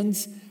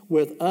begins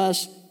with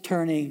us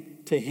turning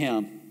to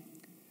him.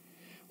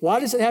 Why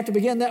does it have to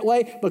begin that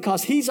way?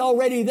 Because he's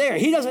already there.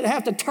 He doesn't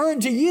have to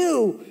turn to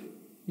you.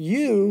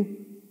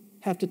 You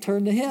have to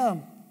turn to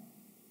him.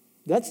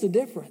 That's the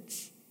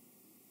difference.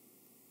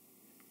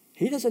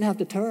 He doesn't have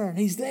to turn.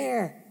 He's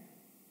there.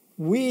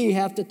 We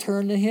have to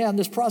turn to him.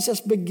 This process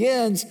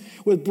begins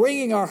with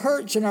bringing our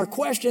hurts and our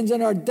questions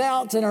and our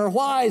doubts and our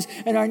whys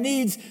and our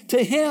needs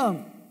to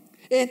him.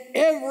 In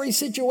every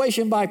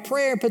situation, by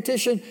prayer and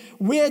petition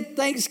with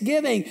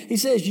thanksgiving. He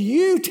says,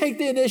 you take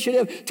the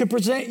initiative to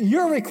present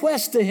your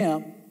request to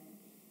him.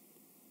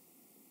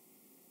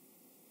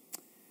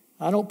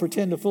 I don't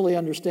pretend to fully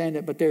understand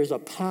it, but there's a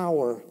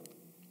power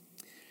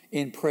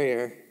in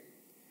prayer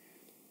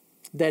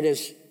that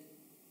is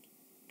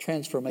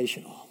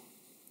transformational.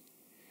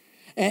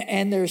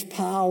 And there's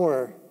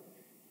power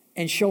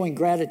in showing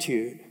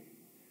gratitude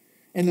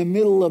in the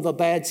middle of a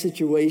bad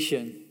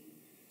situation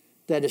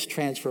that is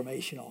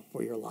transformational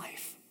for your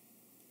life.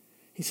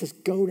 He says,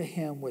 go to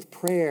him with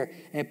prayer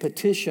and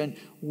petition,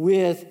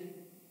 with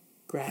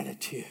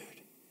gratitude,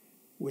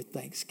 with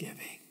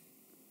thanksgiving.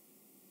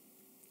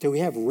 Do we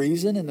have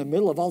reason in the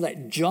middle of all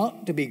that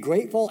junk to be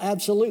grateful?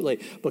 Absolutely.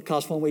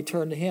 Because when we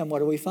turn to him, what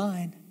do we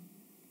find?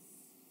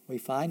 We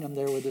find him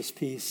there with his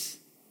peace.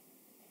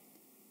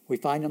 We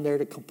find him there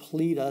to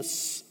complete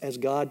us as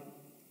God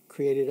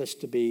created us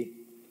to be,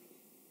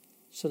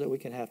 so that we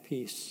can have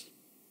peace.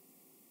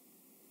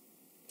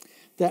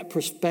 That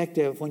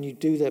perspective, when you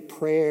do that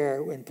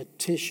prayer and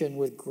petition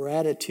with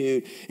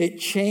gratitude, it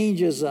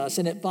changes us,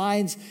 and it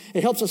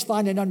helps us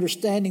find an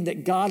understanding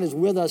that God is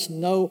with us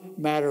no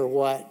matter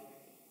what.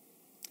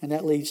 And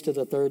that leads to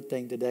the third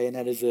thing today, and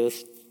that is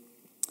this: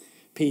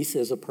 peace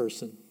is a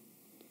person.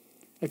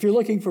 If you're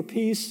looking for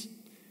peace,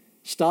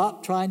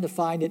 stop trying to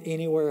find it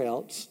anywhere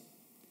else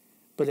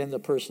but in the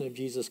person of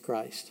Jesus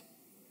Christ.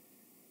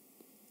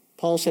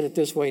 Paul said it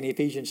this way in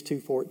Ephesians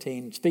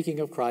 2:14. Speaking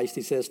of Christ,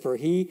 he says, for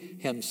he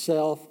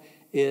himself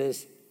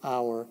is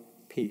our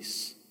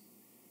peace.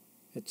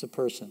 It's a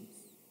person.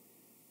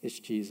 It's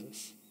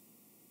Jesus.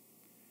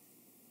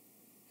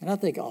 And I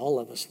think all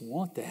of us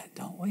want that,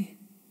 don't we?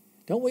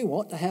 Don't we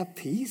want to have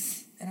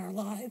peace in our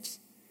lives?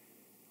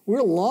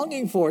 We're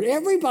longing for it.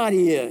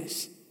 Everybody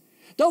is.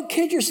 Don't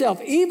kid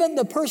yourself. Even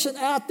the person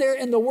out there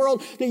in the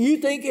world that you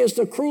think is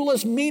the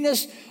cruelest,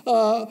 meanest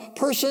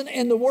person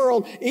in the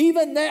world,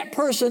 even that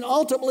person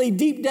ultimately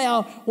deep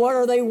down, what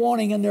are they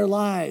wanting in their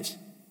lives?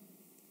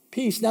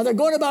 Peace. Now, they're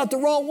going about it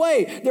the wrong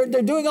way.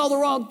 They're doing all the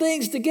wrong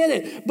things to get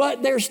it,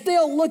 but they're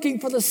still looking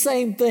for the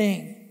same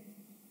thing.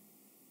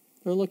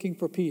 They're looking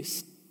for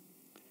peace.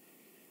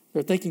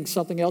 They're thinking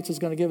something else is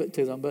going to give it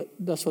to them, but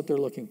that's what they're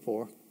looking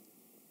for.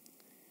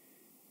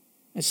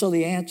 And so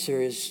the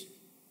answer is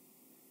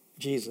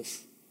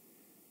Jesus.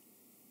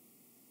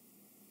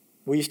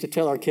 We used to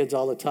tell our kids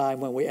all the time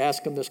when we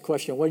ask them this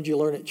question, what did you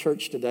learn at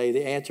church today?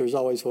 The answer is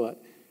always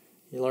what?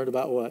 You learned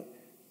about what?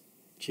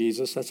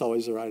 Jesus. That's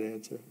always the right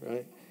answer,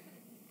 right?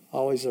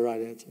 Always the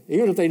right answer.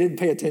 Even if they didn't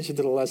pay attention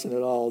to the lesson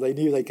at all, they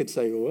knew they could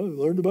say, well, I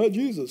learned about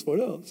Jesus. What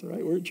else?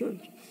 Right? We're at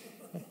church.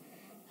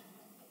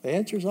 The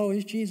answer is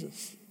always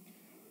Jesus.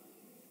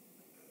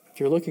 If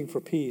you're looking for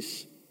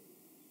peace,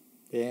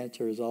 the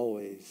answer is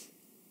always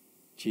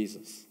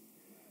Jesus.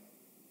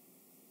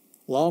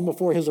 Long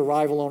before his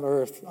arrival on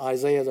earth,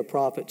 Isaiah the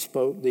prophet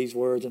spoke these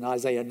words in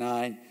Isaiah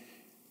 9,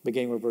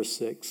 beginning with verse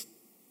 6.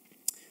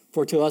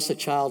 For to us a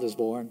child is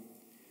born,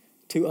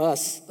 to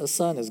us a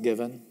son is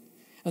given,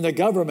 and the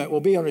government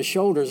will be on his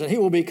shoulders, and he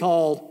will be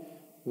called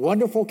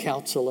Wonderful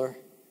Counselor,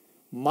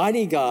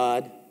 Mighty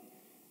God,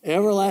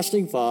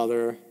 Everlasting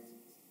Father,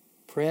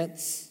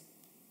 Prince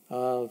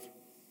of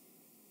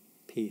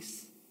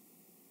Peace.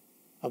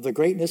 Of the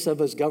greatness of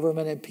his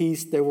government and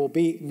peace, there will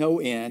be no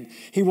end.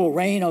 He will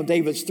reign on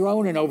David's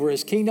throne and over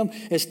his kingdom,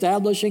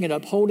 establishing and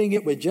upholding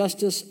it with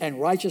justice and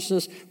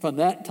righteousness from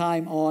that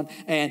time on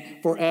and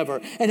forever.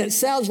 And it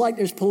sounds like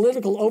there's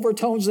political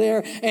overtones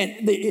there.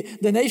 And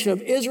the nation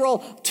of Israel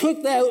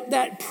took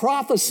that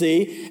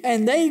prophecy,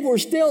 and they were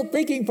still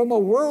thinking from a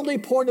worldly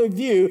point of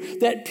view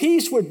that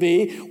peace would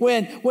be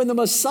when the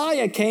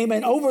Messiah came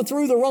and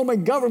overthrew the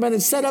Roman government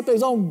and set up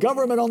his own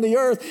government on the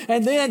earth.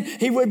 And then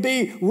he would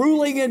be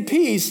ruling in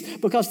peace,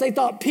 because they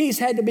thought peace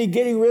had to be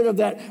getting rid of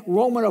that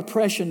Roman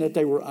oppression that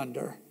they were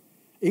under.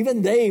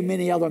 Even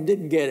many of them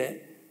didn't get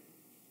it.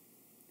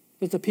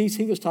 But the peace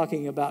he was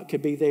talking about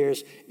could be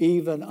theirs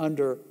even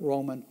under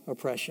Roman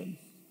oppression.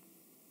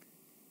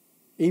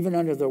 Even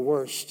under the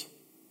worst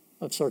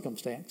of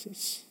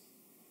circumstances.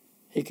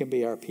 He can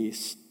be our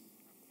peace.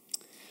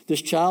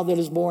 This child that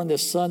is born,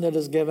 this son that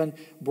is given,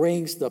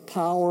 brings the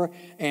power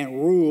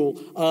and rule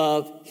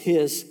of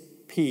his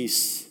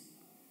peace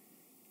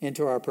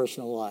into our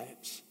personal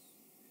lives.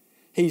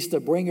 He's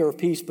the bringer of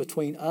peace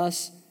between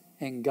us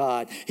and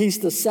God. He's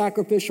the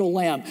sacrificial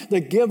lamb, the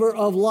giver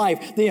of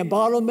life, the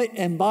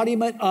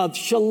embodiment of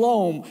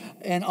shalom,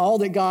 and all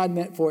that God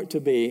meant for it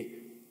to be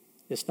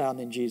is found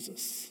in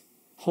Jesus.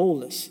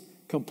 Wholeness,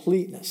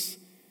 completeness.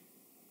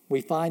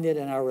 We find it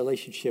in our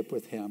relationship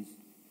with him,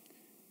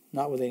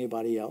 not with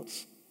anybody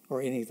else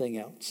or anything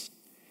else.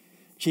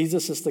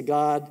 Jesus is the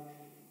God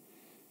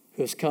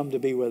who has come to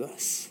be with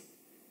us,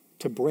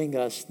 to bring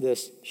us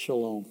this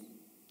shalom.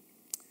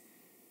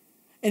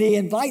 And he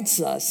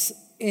invites us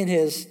in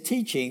his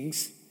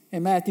teachings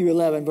in Matthew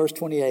 11, verse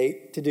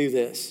 28, to do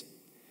this.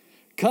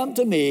 Come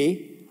to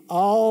me,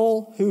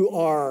 all who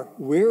are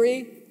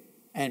weary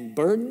and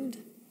burdened,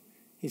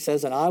 he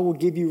says, and I will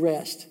give you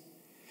rest.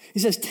 He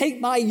says, take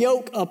my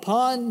yoke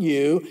upon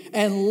you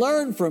and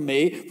learn from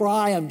me, for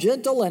I am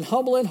gentle and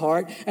humble in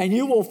heart, and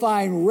you will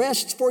find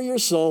rest for your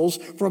souls.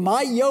 For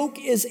my yoke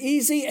is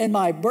easy and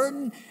my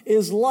burden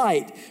is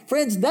light.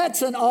 Friends,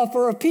 that's an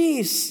offer of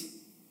peace.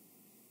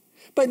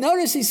 But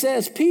notice he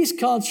says peace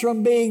comes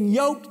from being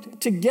yoked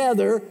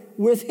together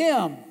with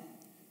him.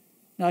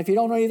 Now, if you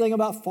don't know anything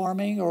about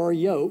farming or a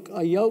yoke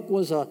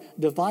was a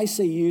device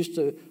they used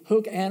to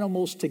hook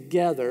animals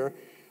together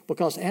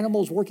because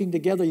animals working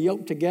together,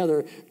 yoked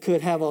together,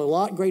 could have a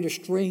lot greater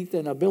strength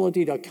and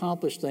ability to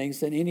accomplish things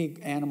than any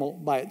animal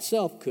by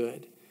itself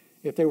could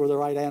if they were the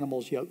right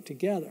animals yoked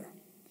together,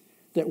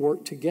 that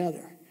worked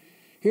together.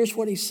 Here's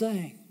what he's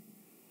saying.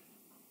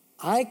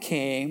 I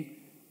came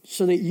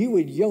so that you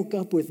would yoke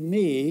up with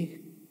me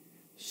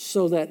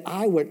so that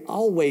I would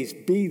always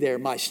be there.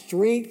 My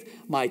strength,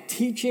 my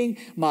teaching,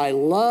 my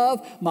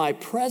love, my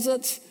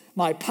presence,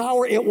 my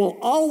power, it will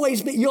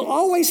always be. You'll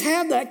always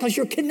have that because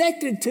you're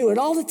connected to it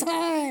all the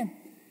time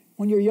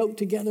when you're yoked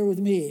together with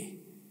me.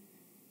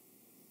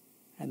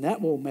 And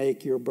that will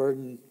make your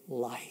burden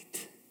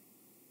light.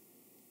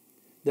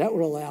 That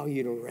will allow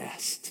you to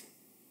rest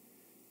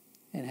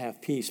and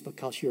have peace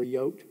because you're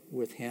yoked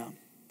with him.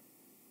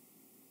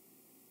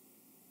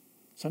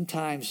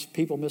 Sometimes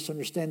people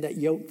misunderstand that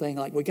yoke thing,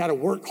 like we got to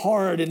work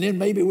hard and then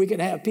maybe we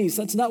can have peace.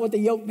 That's not what the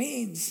yoke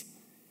means.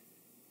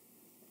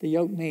 The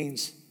yoke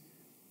means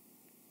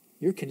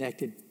you're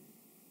connected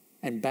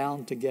and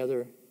bound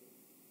together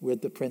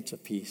with the Prince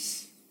of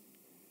Peace.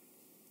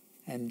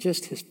 And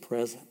just his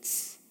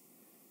presence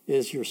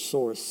is your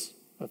source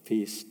of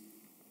peace.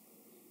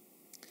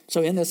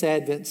 So in this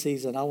Advent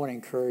season, I want to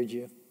encourage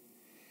you.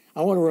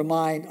 I want to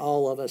remind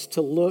all of us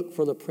to look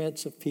for the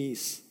Prince of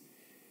Peace,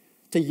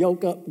 to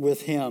yoke up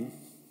with him.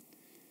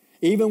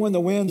 Even when the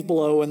winds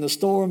blow and the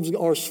storms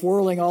are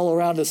swirling all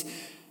around us,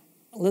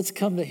 let's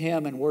come to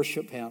him and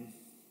worship him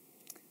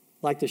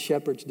like the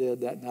shepherds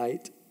did that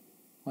night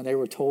when they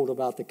were told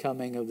about the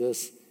coming of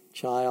this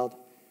child.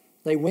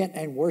 They went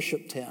and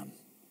worshiped him.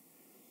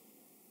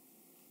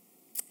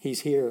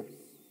 He's here.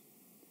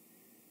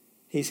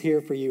 He's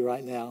here for you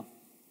right now.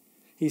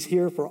 He's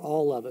here for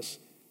all of us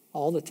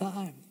all the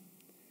time.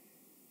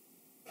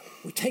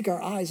 We take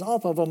our eyes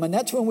off of him, and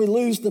that's when we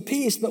lose the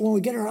peace. But when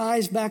we get our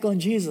eyes back on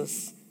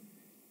Jesus,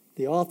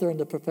 the author and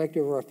the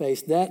perfecter of our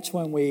faith, that's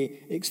when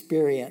we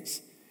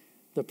experience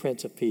the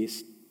Prince of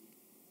Peace.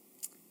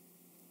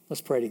 Let's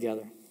pray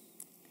together.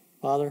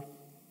 Father,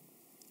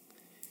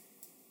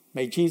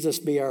 may Jesus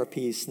be our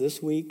peace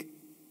this week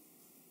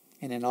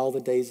and in all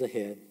the days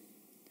ahead,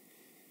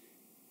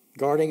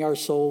 guarding our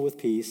soul with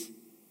peace,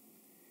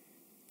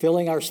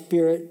 filling our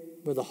spirit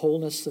with the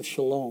wholeness of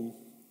shalom,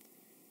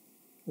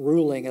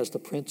 ruling as the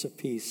Prince of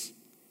Peace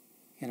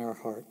in our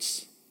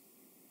hearts.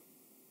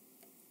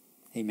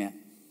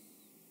 Amen.